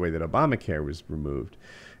in such a way that Obamacare was removed.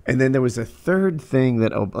 And then there was a third thing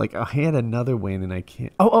that, like, I had another one and I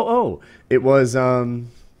can't. It was,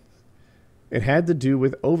 it had to do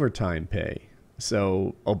with overtime pay.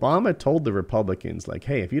 So Obama told the Republicans, like,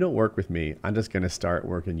 hey, if you don't work with me, I'm just going to start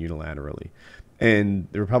working unilaterally. And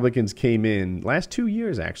the Republicans came in last 2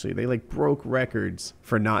 years, actually. They like broke records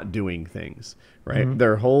for not doing things, right? Mm-hmm.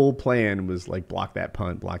 Their whole plan was like block that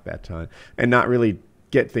punt, block that ton, and not really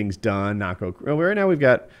get things done, not go. Well, right now we've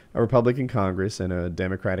got a Republican Congress and a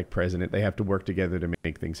Democratic president. They have to work together to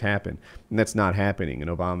make things happen. And that's not happening. And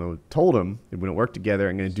Obama told them, if we don't work together,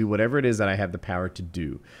 I'm going to do whatever it is that I have the power to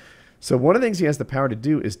do. So one of the things he has the power to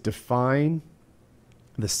do is define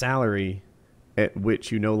the salary at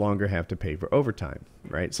which you no longer have to pay for overtime,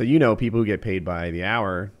 right? So, people who get paid by the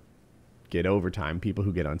hour get overtime. People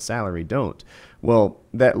who get on salary don't. Well,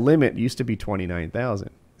 that limit used to be $29,000.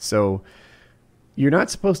 So you're not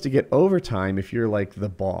supposed to get overtime if you're like the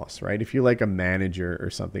boss, right? If you're like a manager or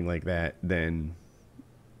something like that, then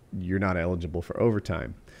you're not eligible for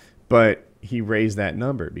overtime. But he raised that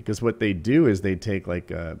number because what they do is they take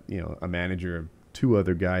like a manager of two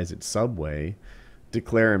other guys at Subway,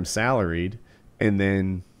 declare him salaried, and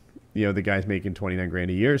then the guy's making 29 grand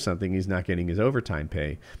a year or something, he's not getting his overtime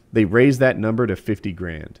pay. They raised that number to 50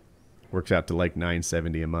 grand. Works out to like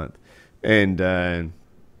 970 a month. And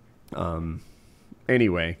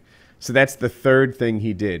anyway, so that's the third thing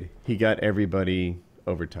he did. He got everybody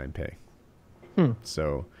overtime pay.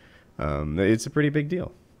 So it's a pretty big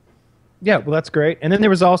deal. Yeah, well, that's great. And then there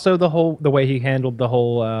was also the way he handled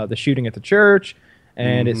the shooting at the church.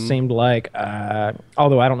 And it seemed like,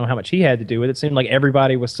 although I don't know how much he had to do with it, it seemed like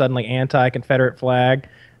everybody was suddenly anti-Confederate flag.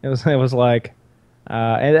 It was like,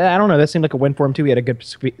 and I don't know, that seemed like a win for him too. He had a good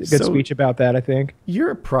speech about that, I think.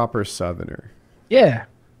 You're a proper Southerner. Yeah.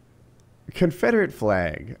 Confederate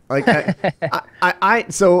flag. Like,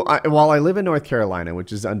 while I live in North Carolina,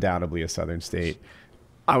 which is undoubtedly a Southern state,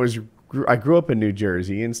 I grew up in New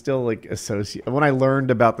Jersey and still like associate. When I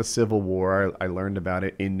learned about the Civil War, I learned about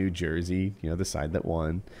it in New Jersey, the side that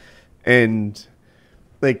won. And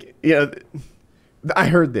like, I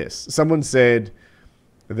heard this. Someone said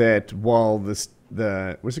that while what's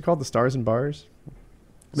it called? The Stars and Bars?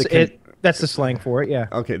 That's the slang for it, yeah.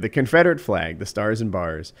 Okay, the Confederate flag, the Stars and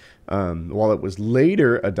Bars, while it was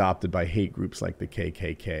later adopted by hate groups like the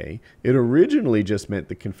KKK, it originally just meant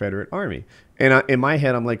the Confederate Army. And in my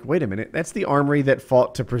head, I'm like, wait a minute, that's the armory that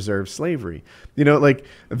fought to preserve slavery. Like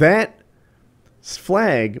that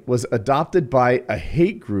flag was adopted by a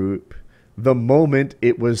hate group the moment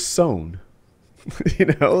it was sewn.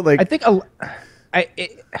 I think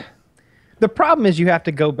the problem is you have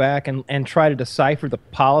to go back and try to decipher the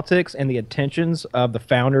politics and the intentions of the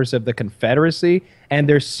founders of the Confederacy. And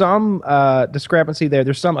there's some discrepancy there.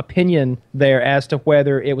 There's some opinion there as to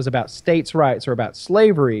whether it was about states' rights or about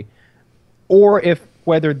slavery, or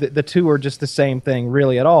whether the two are just the same thing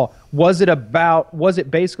really at all. Was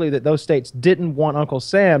it basically that those states didn't want Uncle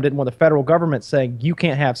Sam, didn't want the federal government saying you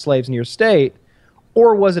can't have slaves in your state?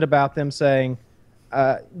 Or was it about them saying,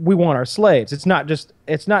 we want our slaves? It's not just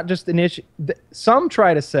an issue. Some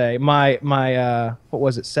try to say my what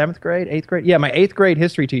was it, 7th grade, 8th grade? Yeah, my 8th grade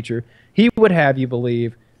history teacher, he would have you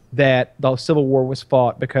believe that the Civil War was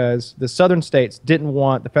fought because the southern states didn't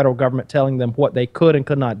want the federal government telling them what they could and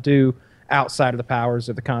could not do outside of the powers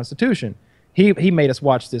of the Constitution. He made us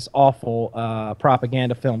watch this awful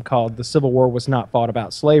propaganda film called The Civil War Was Not Fought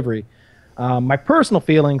About Slavery. My personal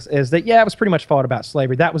feelings is that, it was pretty much fought about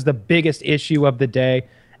slavery. That was the biggest issue of the day.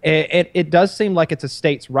 It does seem like it's a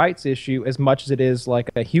states' rights issue as much as it is like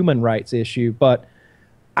a human rights issue, but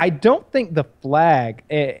I don't think the flag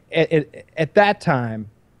at that time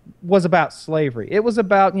was about slavery. It was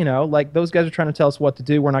about, like those guys are trying to tell us what to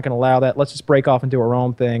do. We're not going to allow that. Let's just break off and do our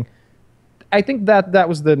own thing. I think that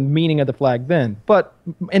was the meaning of the flag then. But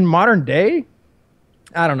in modern day,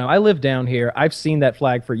 I don't know. I live down here. I've seen that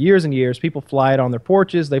flag for years and years. People fly it on their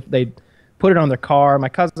porches. They put it on their car. My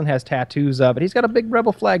cousin has tattoos of it. He's got a big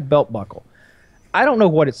rebel flag belt buckle. I don't know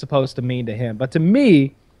what it's supposed to mean to him, but to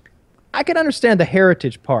me, I can understand the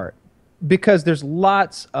heritage part because there's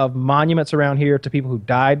lots of monuments around here to people who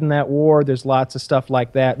died in that war. There's lots of stuff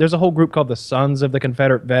like that. There's a whole group called the Sons of the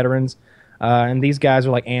Confederate Veterans, and these guys are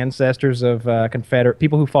like ancestors of Confederate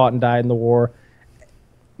people who fought and died in the war.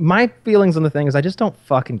 My feelings on the thing is I just don't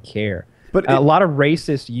fucking care. But a lot of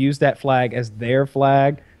racists use that flag as their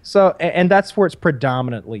flag. So, and that's where it's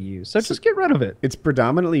predominantly used. So just get rid of it. It's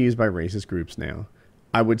predominantly used by racist groups now.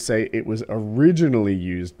 I would say it was originally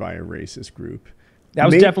used by a racist group. That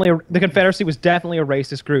was definitely the Confederacy was definitely a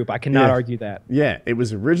racist group. I cannot Yeah. argue that. Yeah, it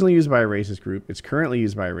was originally used by a racist group. It's currently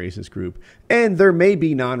used by a racist group. And there may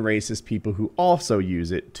be non-racist people who also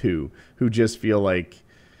use it too, who just feel like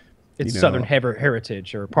It's you know, Southern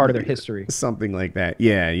heritage or part of their history. something like that.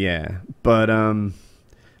 Yeah, yeah. But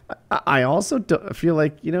I also feel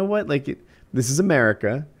like, you know what? Like this is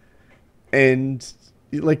America, and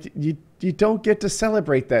like you don't get to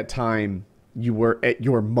celebrate that time you were at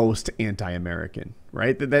your most anti-American,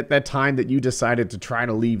 right? That time that you decided to try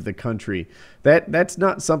to leave the country. That's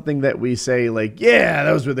not something that we say like, yeah,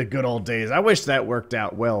 those were the good old days. I wish that worked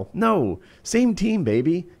out well. No, same team,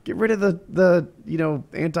 baby. Get rid of the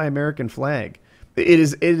anti-American flag. It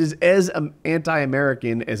is as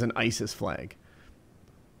anti-American as an ISIS flag.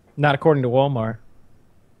 Not according to Walmart.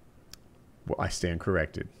 Well, I stand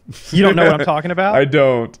corrected. You don't know what I'm talking about? I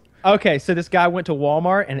don't. Okay, so this guy went to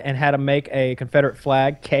Walmart and had to make a Confederate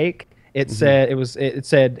flag cake. It said it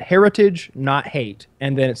said heritage, not hate,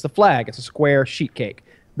 and then it's the flag. It's a square sheet cake.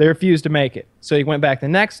 They refused to make it, so he went back the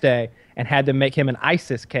next day and had to make him an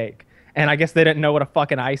ISIS cake. And I guess they didn't know what a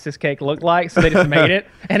fucking ISIS cake looked like, so they just made it.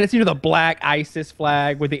 And it's the black ISIS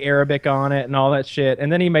flag with the Arabic on it and all that shit.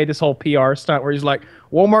 And then he made this whole PR stunt where he's like,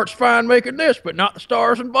 Walmart's fine making this, but not the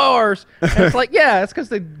stars and bars. And it's like, yeah, it's because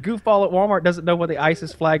the goofball at Walmart doesn't know what the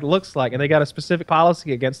ISIS flag looks like, and they got a specific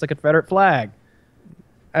policy against the Confederate flag.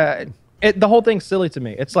 The whole thing's silly to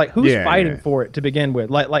me. It's like, who's fighting for it to begin with?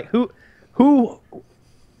 Like who?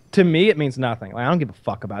 To me, it means nothing. Like, I don't give a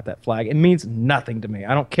fuck about that flag. It means nothing to me.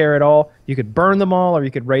 I don't care at all. You could burn them all, or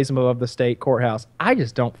you could raise them above the state courthouse. I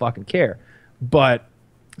just don't fucking care. But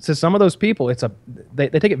to some of those people, they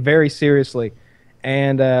take it very seriously.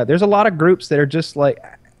 And there's a lot of groups that are just like,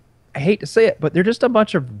 I hate to say it, but they're just a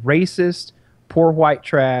bunch of racist, poor white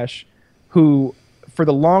trash who, for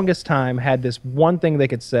the longest time, had this one thing they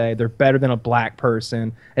could say: they're better than a black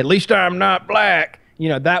person. At least I'm not black.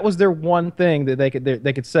 That was their one thing that they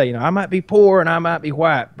could say. I might be poor and I might be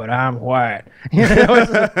white, but I'm white. And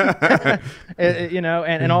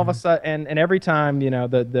all of a sudden, and every time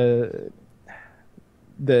the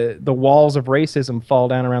walls of racism fall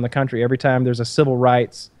down around the country. Every time there's a civil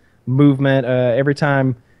rights movement, every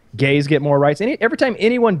time gays get more rights, every time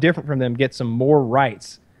anyone different from them gets some more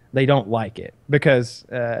rights, they don't like it because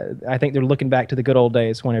I think they're looking back to the good old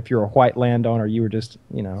days when if you're a white landowner, you were just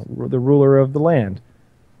the ruler of the land.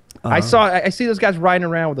 I see those guys riding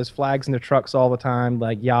around with those flags in their trucks all the time,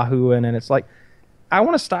 like Yahooing, and it's like, I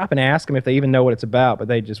want to stop and ask them if they even know what it's about, but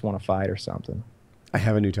they just want to fight or something. I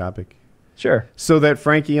have a new topic. Sure. So that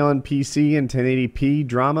Frankie on PC and 1080p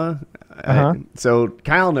drama. So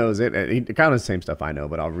Kyle knows it. Kyle knows the same stuff I know,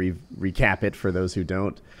 but I'll recap it for those who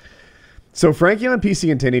don't. So Frankie on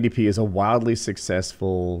PC and 1080p is a wildly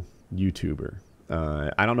successful YouTuber.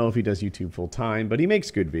 I don't know if he does YouTube full time, but he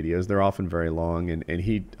makes good videos. They're often very long, and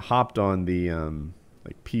he hopped on the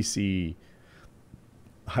PC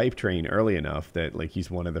hype train early enough that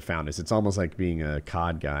he's one of the founders. It's almost like being a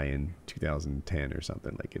COD guy in 2010 or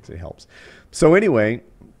something. It helps. So anyway,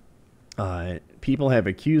 people have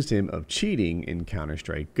accused him of cheating in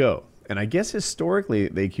Counter-Strike Go. And I guess historically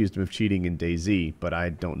they accused him of cheating in DayZ, but I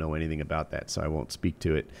don't know anything about that, so I won't speak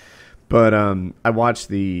to it. But I watched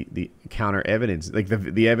the counter evidence,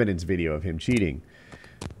 the evidence video of him cheating.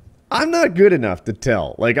 I'm not good enough to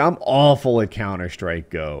tell. I'm awful at Counter-Strike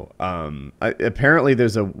Go. Apparently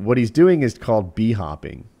there's what he's doing is called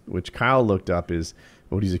b-hopping, which Kyle looked up is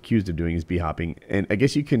what he's accused of doing is b-hopping. And I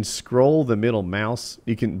guess you can scroll the middle mouse.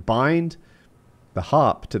 You can bind the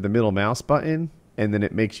hop to the middle mouse button, and then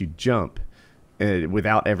it makes you jump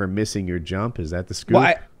without ever missing your jump. Is that the scoop?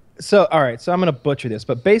 Well, all right. So I'm going to butcher this,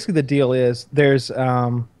 but basically the deal is there's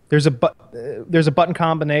a button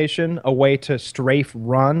combination, a way to strafe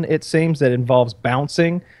run, it seems, that involves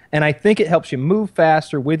bouncing, and I think it helps you move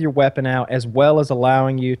faster with your weapon out, as well as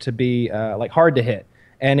allowing you to be hard to hit.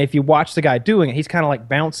 And if you watch the guy doing it, he's kind of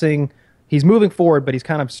bouncing. He's moving forward, but he's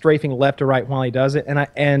kind of strafing left to right while he does it.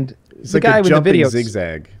 And it's the like guy a with the video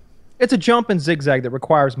zigzag. It's a jump and zigzag that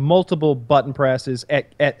requires multiple button presses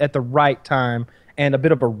at the right time and a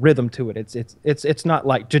bit of a rhythm to it. It's not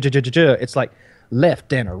like it's like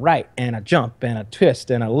left and a right and a jump and a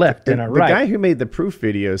twist and a left and a right. The guy who made the proof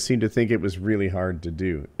video seemed to think it was really hard to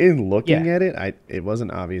do. In looking at it, it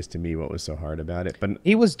wasn't obvious to me what was so hard about it. But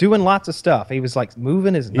he was doing lots of stuff. He was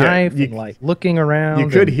moving his knife and looking around. You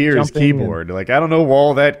could hear his keyboard. I don't know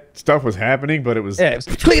all that stuff was happening, but it was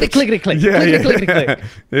clickety clickety click. Clickety click.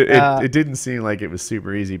 It didn't seem like it was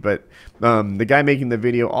super easy. But the guy making the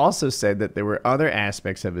video also said that there were other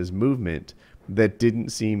aspects of his movement that didn't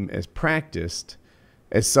seem as practiced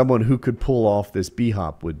as someone who could pull off this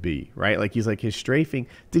B-hop would be, right? Like he's like his strafing.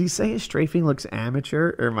 Did he say his strafing looks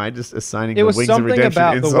amateur, or am I just assigning the Wings of Redemption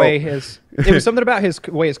about insult? the way his it was something about his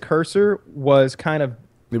way his cursor was kind of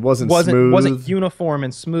smooth. wasn't uniform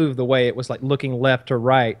and smooth the way it was like looking left to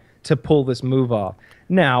right to pull this move off.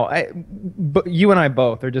 Now, but you and I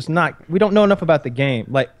both are just not. We don't know enough about the game.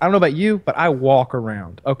 Like I don't know about you, but I walk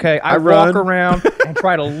around. Okay, I walk around and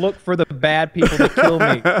try to look for the bad people to kill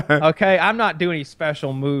me. Okay, I'm not doing any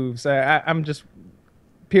special moves. I'm just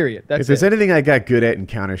period. That's if there's it. anything I got good at in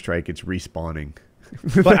Counter-Strike, it's respawning.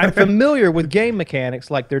 But I'm familiar with game mechanics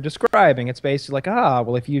like they're describing. It's basically like,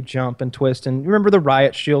 well, if you jump and twist, and remember the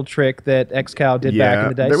riot shield trick that XCal did back in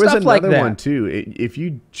the day? There was Stuff another like that. one, too. If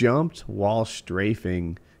you jumped while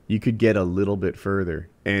strafing, you could get a little bit further.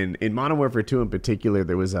 And in Modern Warfare 2 in particular,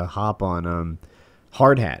 there was a hop on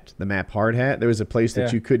Hard Hat, the map Hard Hat. There was a place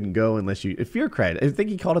that you couldn't go unless you... Fearcrad, I think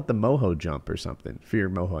he called it the Moho jump or something. Fear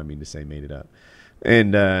Moho, I mean to say, made it up.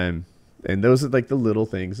 And those are like the little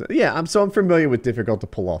things. Yeah, I'm familiar with difficult to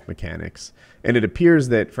pull off mechanics. And it appears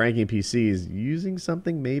that Frankie PC is using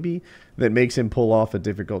something maybe that makes him pull off a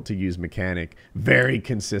difficult to use mechanic very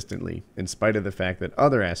consistently, in spite of the fact that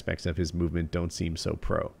other aspects of his movement don't seem so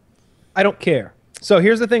pro. I don't care. So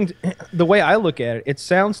here's the thing. The way I look at it, it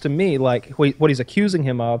sounds to me like what he's accusing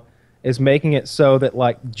him of is making it so that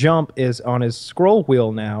like jump is on his scroll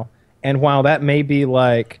wheel now. And while that may be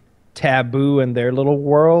like taboo in their little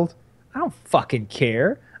world, I don't fucking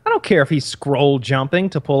care. I don't care if he's scroll jumping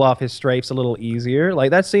to pull off his strafes a little easier.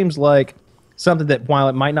 Like that seems like something that while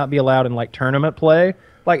it might not be allowed in like tournament play,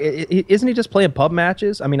 like isn't he just playing pub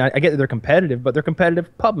matches? I mean, I get that they're competitive, but they're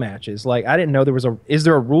competitive pub matches. Like I didn't know there was is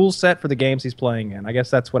there a rule set for the games he's playing in? I guess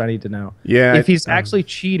that's what I need to know. Yeah. If he's actually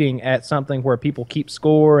cheating at something where people keep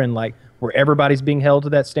score and like where everybody's being held to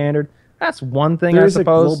that standard, that's one thing, I suppose.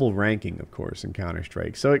 There's a global ranking, of course, in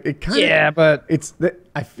Counter-Strike. So it kind of... but...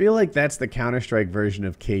 I feel like that's the Counter-Strike version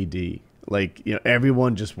of KD. Like,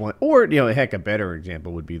 everyone just want... Or, heck, a better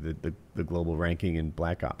example would be the global ranking in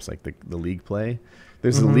Black Ops, like the league play.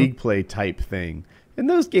 There's a league play type thing. And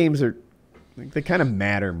those games are... They kind of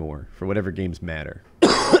matter more for whatever games matter.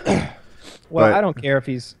 Well, I don't care if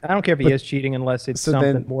he is cheating unless it's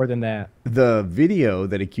something more than that. The video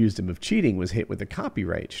that accused him of cheating was hit with a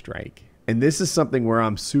copyright strike. And this is something where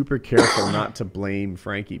I'm super careful not to blame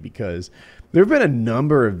Frankie, because there have been a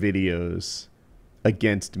number of videos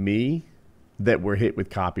against me that were hit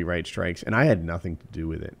with copyright strikes, and I had nothing to do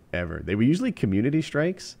with it ever. They were usually community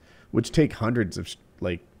strikes, which take hundreds of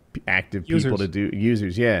active people to do.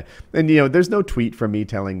 Users, yeah. And there's no tweet from me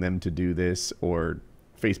telling them to do this or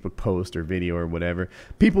Facebook post or video or whatever.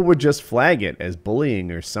 People would just flag it as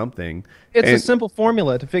bullying or something. It's a simple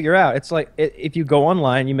formula to figure out. It's like if you go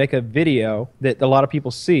online, you make a video that a lot of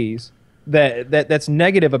people sees that's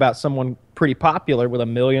negative about someone pretty popular with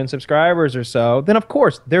 1 million subscribers or so, then of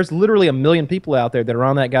course there's literally 1 million people out there that are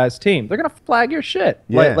on that guy's team. They're gonna flag your shit.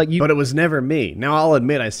 Yeah, but it was never me. Now I'll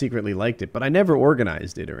admit I secretly liked it, but I never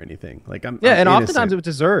organized it or anything. Like I'm innocent. Oftentimes it was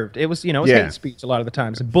deserved. It was hate speech a lot of the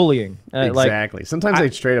times, bullying. Exactly. Sometimes I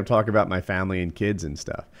straight up talk about my family and kids and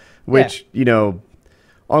stuff, which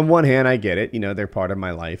on one hand, I get it. They're part of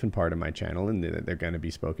my life and part of my channel, and they're going to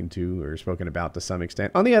be spoken to or spoken about to some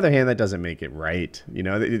extent. On the other hand, that doesn't make it right.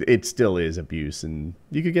 It still is abuse, and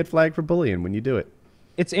you could get flagged for bullying when you do it.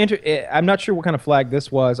 I'm not sure what kind of flag this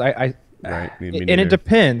was. Right. And it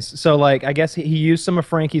depends. So, like, I guess he used some of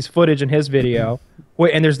Frankie's footage in his video,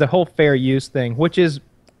 and there's the whole fair use thing, which is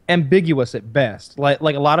ambiguous at best. Like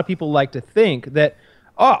a lot of people like to think that,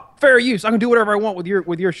 fair use, I can do whatever I want with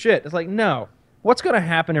your shit. It's like, no. What's going to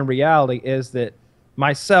happen in reality is that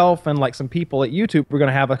myself and like some people at YouTube, we're going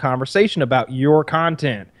to have a conversation about your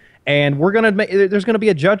content, and there's going to be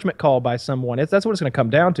a judgment call by someone. That's what it's going to come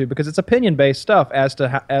down to, because it's opinion-based stuff as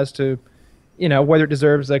to whether it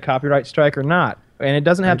deserves a copyright strike or not. And it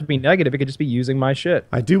doesn't have to be negative. It could just be using my shit.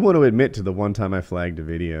 I do want to admit to the one time I flagged a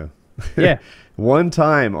video. Yeah. One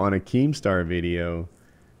time on a Keemstar video,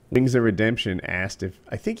 Wings of Redemption I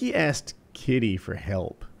think he asked Kitty for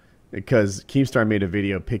help, because Keemstar made a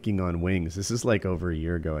video picking on Wings. This is like over a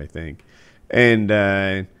year ago, I think. And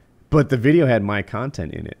but the video had my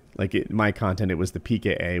content in it. My content, it was the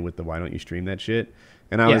PKA with the why don't you stream that shit.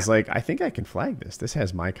 And I was like, I think I can flag this. This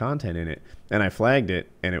has my content in it. And I flagged it,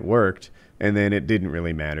 and it worked. And then it didn't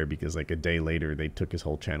really matter, because like a day later, they took his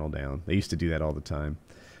whole channel down. They used to do that all the time.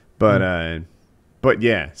 But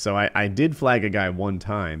yeah, so I did flag a guy one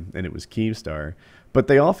time, and it was Keemstar. But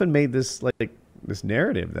they often made this this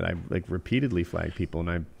narrative that I repeatedly flagged people,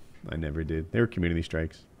 and I never did. They were community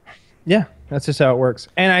strikes. Yeah, that's just how it works.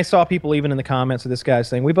 And I saw people even in the comments of this guy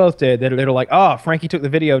saying, we both did, that they're like, oh, Frankie took the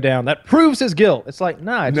video down. That proves his guilt. It's like,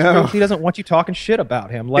 nah, it just No. proves he doesn't want you talking shit about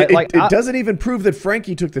him. It doesn't even prove that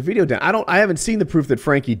Frankie took the video down. I haven't seen the proof that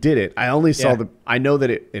Frankie did it. I only saw I know that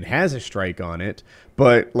it has a strike on it,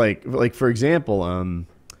 but like for example,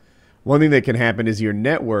 one thing that can happen is your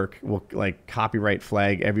network will like copyright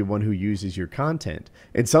flag everyone who uses your content.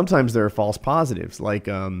 And sometimes there are false positives, like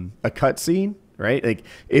a cutscene, right? Like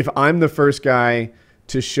if I'm the first guy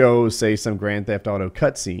to show, say, some Grand Theft Auto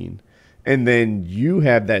cutscene, and then you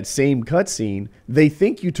have that same cutscene, they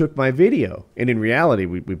think you took my video. And in reality,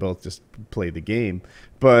 we both just played the game.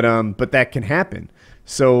 But that can happen.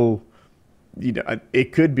 So, you know,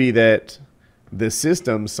 it could be that the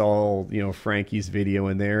system saw, you know, Frankie's video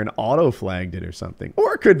in there and auto flagged it or something.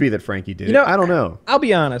 Or it could be that Frankie did it. I don't know. I'll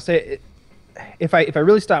be honest. If I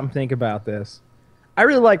really stop and think about this, I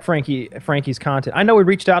really like Frankie's content. I know we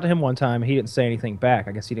reached out to him one time and he didn't say anything back.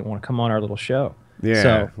 I guess he didn't want to come on our little show. Yeah.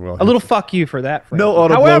 So well, a little fuck you for that, Frankie. No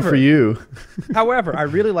auto blow for you. However, I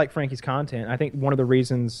really like Frankie's content. I think one of the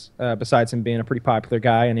reasons, besides him being a pretty popular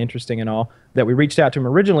guy and interesting and all, that we reached out to him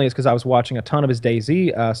originally is because I was watching a ton of his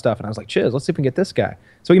DayZ stuff, and I was like, chiz, let's see if we can get this guy.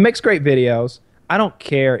 So he makes great videos. I don't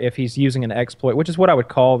care if he's using an exploit, which is what I would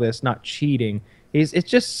call this, not cheating. It's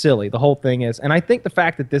just silly, the whole thing is. And I think the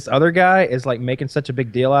fact that this other guy is like making such a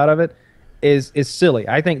big deal out of it is silly.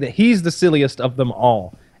 I think that he's the silliest of them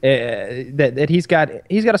all. That he's got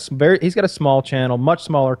a small channel, much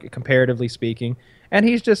smaller comparatively speaking, and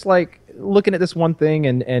he's just like looking at this one thing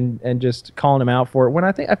and just calling him out for it. When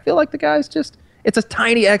I feel like the guy's just, it's a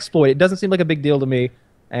tiny exploit. It doesn't seem like a big deal to me,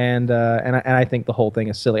 and I think the whole thing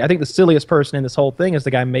is silly. I think the silliest person in this whole thing is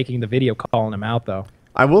the guy making the video calling him out, though.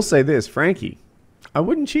 I will say this, Frankie, I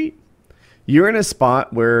wouldn't cheat. You're in a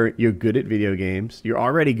spot where you're good at video games. You're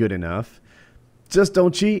already good enough. Just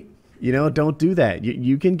don't cheat. You know, don't do that.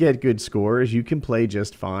 You can get good scores. You can play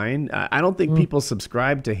just fine. I don't think people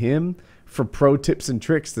subscribe to him for pro tips and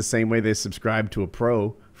tricks the same way they subscribe to a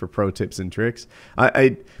pro for pro tips and tricks.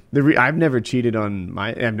 I've never cheated on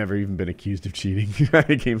I've never even been accused of cheating.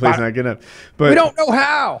 Gameplay's not good enough. But we don't know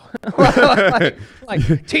how.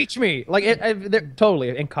 like, teach me. Like,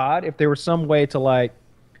 totally. In COD, if there was some way to, like,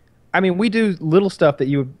 I mean, we do little stuff that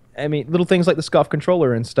little things like the scuff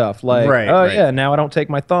controller and stuff. Like, right. Yeah, now I don't take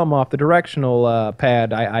my thumb off the directional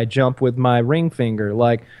pad. I jump with my ring finger.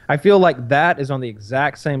 Like, I feel like that is on the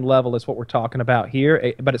exact same level as what we're talking about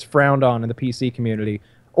here, but it's frowned on in the PC community.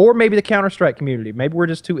 Or maybe the Counter-Strike community. Maybe we're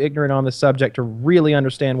just too ignorant on this subject to really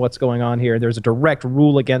understand what's going on here. There's a direct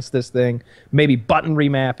rule against this thing. Maybe button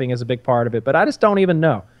remapping is a big part of it, but I just don't even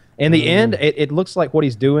know. In the end, it looks like what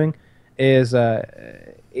he's doing is...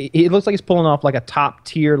 it looks like he's pulling off like a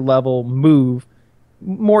top-tier level move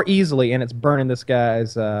more easily, and it's burning this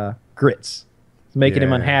guy's grits. It's making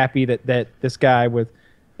him unhappy that this guy with...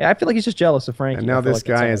 I feel like he's just jealous of Frankie. And now this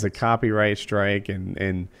guy has a copyright strike,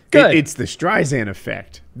 and it's the Streisand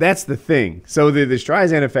effect. That's the thing. So the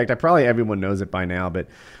Streisand effect, probably everyone knows it by now, but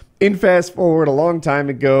in fast forward a long time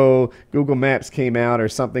ago, Google Maps came out or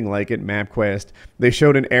something like it, MapQuest. They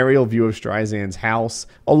showed an aerial view of Streisand's house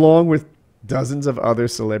along with dozens of other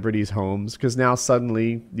celebrities' homes, because now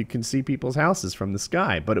suddenly you can see people's houses from the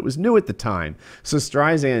sky. But it was new at the time. So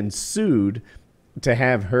Streisand sued to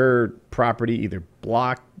have her property either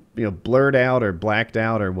blurred out or blacked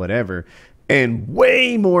out or whatever. And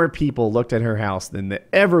way more people looked at her house than they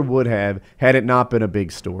ever would have had it not been a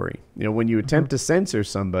big story. You know, when you attempt to censor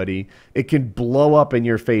somebody, it can blow up in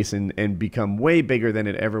your face and become way bigger than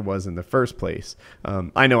it ever was in the first place.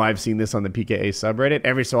 I know I've seen this on the PKA subreddit.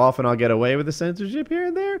 Every so often I'll get away with the censorship here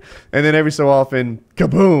and there. And then every so often,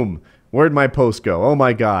 kaboom! Where'd my post go? Oh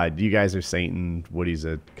my God, you guys are Satan. Woody's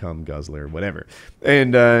a cum guzzler, whatever.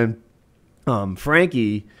 And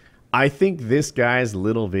Frankie... I think this guy's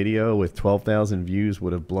little video with 12,000 views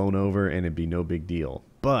would have blown over and it'd be no big deal.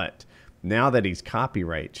 But now that he's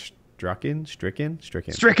copyright stricken,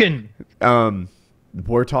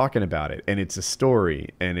 we're talking about it, and it's a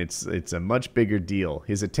story, and it's a much bigger deal.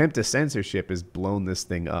 His attempt to censorship has blown this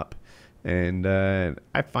thing up, and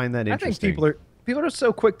I find that interesting. I think people are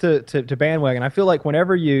so quick to bandwagon. I feel like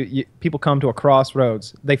whenever people come to a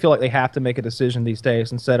crossroads, they feel like they have to make a decision these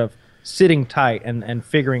days instead of sitting tight and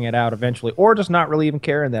figuring it out eventually, or just not really even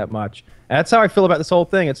caring that much. And that's how I feel about this whole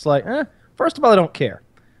thing. It's like, first of all, I don't care.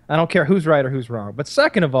 I don't care who's right or who's wrong. But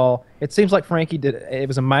second of all, it seems like Frankie it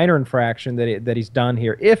was a minor infraction that he's done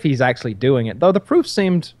here, if he's actually doing it. Though the proof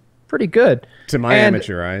seemed pretty good. To my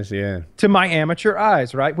amateur eyes, yeah. To my amateur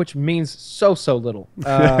eyes, right? Which means so little.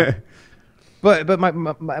 But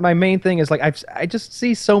my main thing is like I just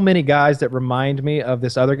see so many guys that remind me of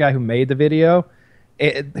this other guy who made the video,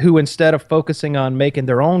 who instead of focusing on making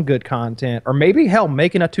their own good content, or maybe hell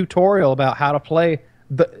making a tutorial about how to play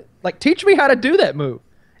teach me how to do that move.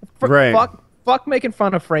 Right. Fuck making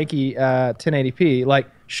fun of Frankie 1080p. Like,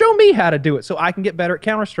 show me how to do it so I can get better at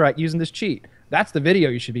Counter-Strike using this cheat. That's the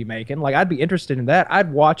video you should be making. Like, I'd be interested in that.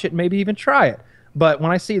 I'd watch it, maybe even try it. But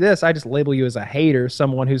when I see this, I just label you as a hater,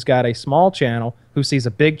 someone who's got a small channel, who sees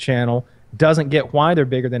a big channel, doesn't get why they're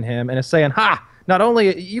bigger than him, and is saying, ha, not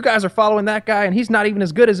only you guys are following that guy, and he's not even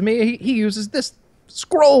as good as me, he uses this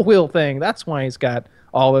scroll wheel thing. That's why he's got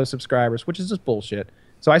all those subscribers, which is just bullshit.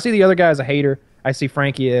 So I see the other guy as a hater. I see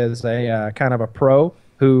Frankie as a kind of a pro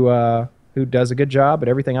who does a good job at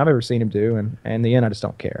everything I've ever seen him do, and in the end, I just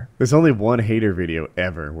don't care. There's only one hater video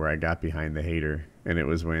ever where I got behind the hater, and it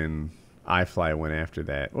was when iFly went after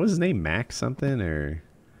that. What was his name? Max something? Or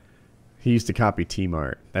he used to copy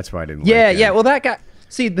T-Mart. That's why I didn't like him. Yeah. Well, that guy.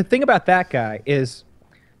 See, the thing about that guy is,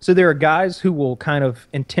 so there are guys who will kind of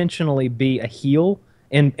intentionally be a heel.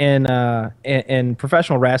 In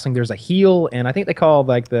professional wrestling, there's a heel, and I think they call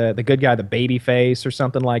like the good guy the baby face or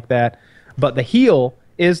something like that. But the heel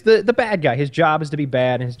is the bad guy. His job is to be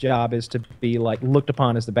bad, and his job is to be like looked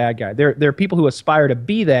upon as the bad guy. There are people who aspire to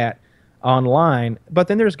be that online, but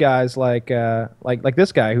then there's guys like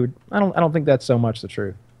this guy who I don't think that's so much the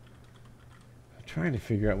truth. I'm trying to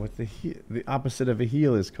figure out what the opposite of a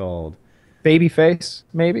heel is called. Baby face,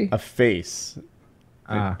 maybe? A face.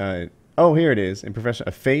 Oh, here it is. In professional,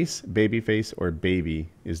 a face, baby face, or baby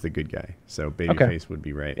is the good guy. So baby face would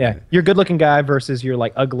be right. Yeah, you're a good-looking guy versus you're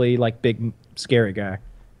like ugly, like big, scary guy.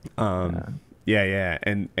 Yeah,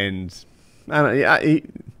 and I don't. Yeah,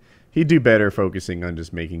 he'd do better focusing on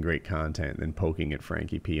just making great content than poking at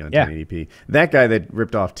Frankie P on 1080p. That guy that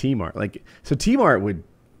ripped off T-Mart, so T-Mart would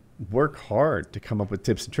work hard to come up with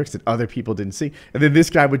tips and tricks that other people didn't see, and then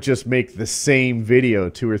this guy would just make the same video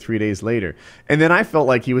 2 or 3 days later, and then I felt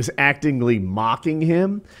like he was actingly mocking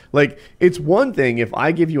him. Like, it's one thing if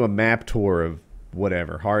I give you a map tour of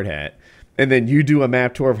whatever Hard Hat, and then you do a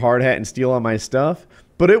map tour of Hard Hat and steal all my stuff,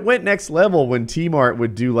 but it went next level when T-Mart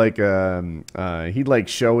would do like he'd like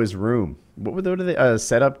show his room. What are they,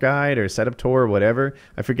 setup guide or setup tour or whatever?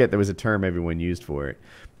 I forget, there was a term everyone used for it,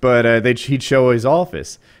 but he'd show his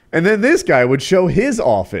office. And then this guy would show his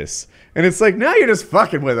office. And it's like, now you're just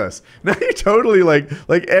fucking with us. Now you're totally like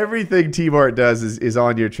everything T-Mart does is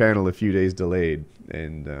on your channel a few days delayed.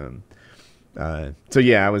 And so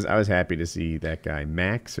yeah, I was happy to see that guy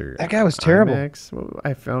Max, or that guy was terrible. Max. Well,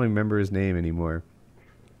 I don't remember his name anymore.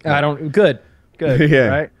 Good.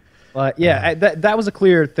 Yeah. Right. That was a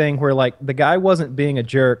clear thing where like the guy wasn't being a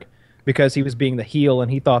jerk because he was being the heel and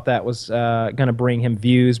he thought that was going to bring him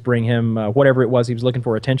views, bring him whatever it was he was looking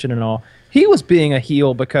for, attention and all. He was being a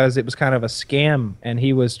heel because it was kind of a scam, and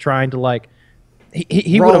he was trying to like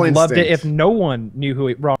he would have loved it if no one knew who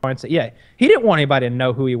he Raw Instinct. Yeah, he didn't want anybody to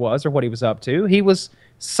know who he was or what he was up to. He was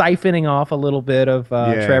siphoning off a little bit of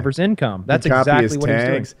Trevor's income. That's exactly what he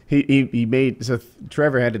was doing. He made, so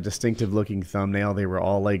Trevor had a distinctive looking thumbnail. They were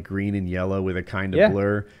all like green and yellow with a kind of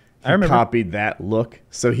blur. He copied that look,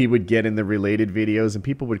 so he would get in the related videos, and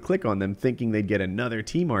people would click on them thinking they'd get another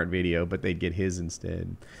T-Mart video, but they'd get his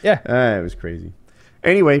instead. Yeah. It was crazy.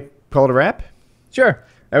 Anyway, call it a wrap? Sure.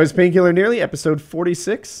 That was Painkiller Nearly, episode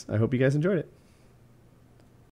 46. I hope you guys enjoyed it.